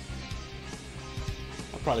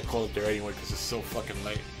probably call it there anyway because it's so fucking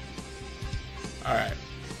late. Alright.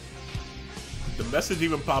 Did the message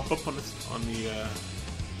even pop up on the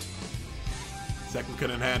Tekken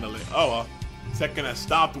couldn't handle it. Oh well. Tekken has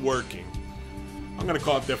stopped working. I'm gonna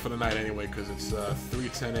call it there for the night anyway because it's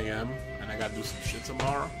 3:10 a.m. and I gotta do some shit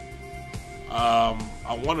tomorrow. I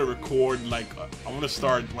want to record, like, I want to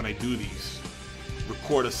start when I do these,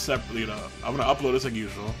 record a separate, you know, I'm going to upload this like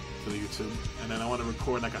usual to the YouTube, and then I want to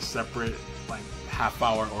record like a separate, like,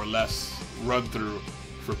 half-hour or less run-through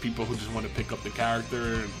for people who just want to pick up the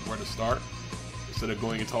character and where to start, instead of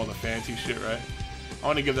going into all the fancy shit, right? I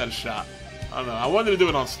want to give that a shot. I don't know, I wanted to do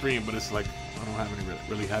it on stream, but it's like, I don't have any,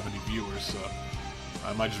 really have any viewers, so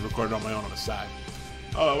I might just record it on my own on the side.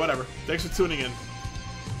 Oh, whatever. Thanks for tuning in.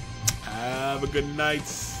 Have a good night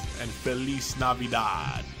and Feliz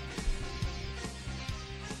Navidad.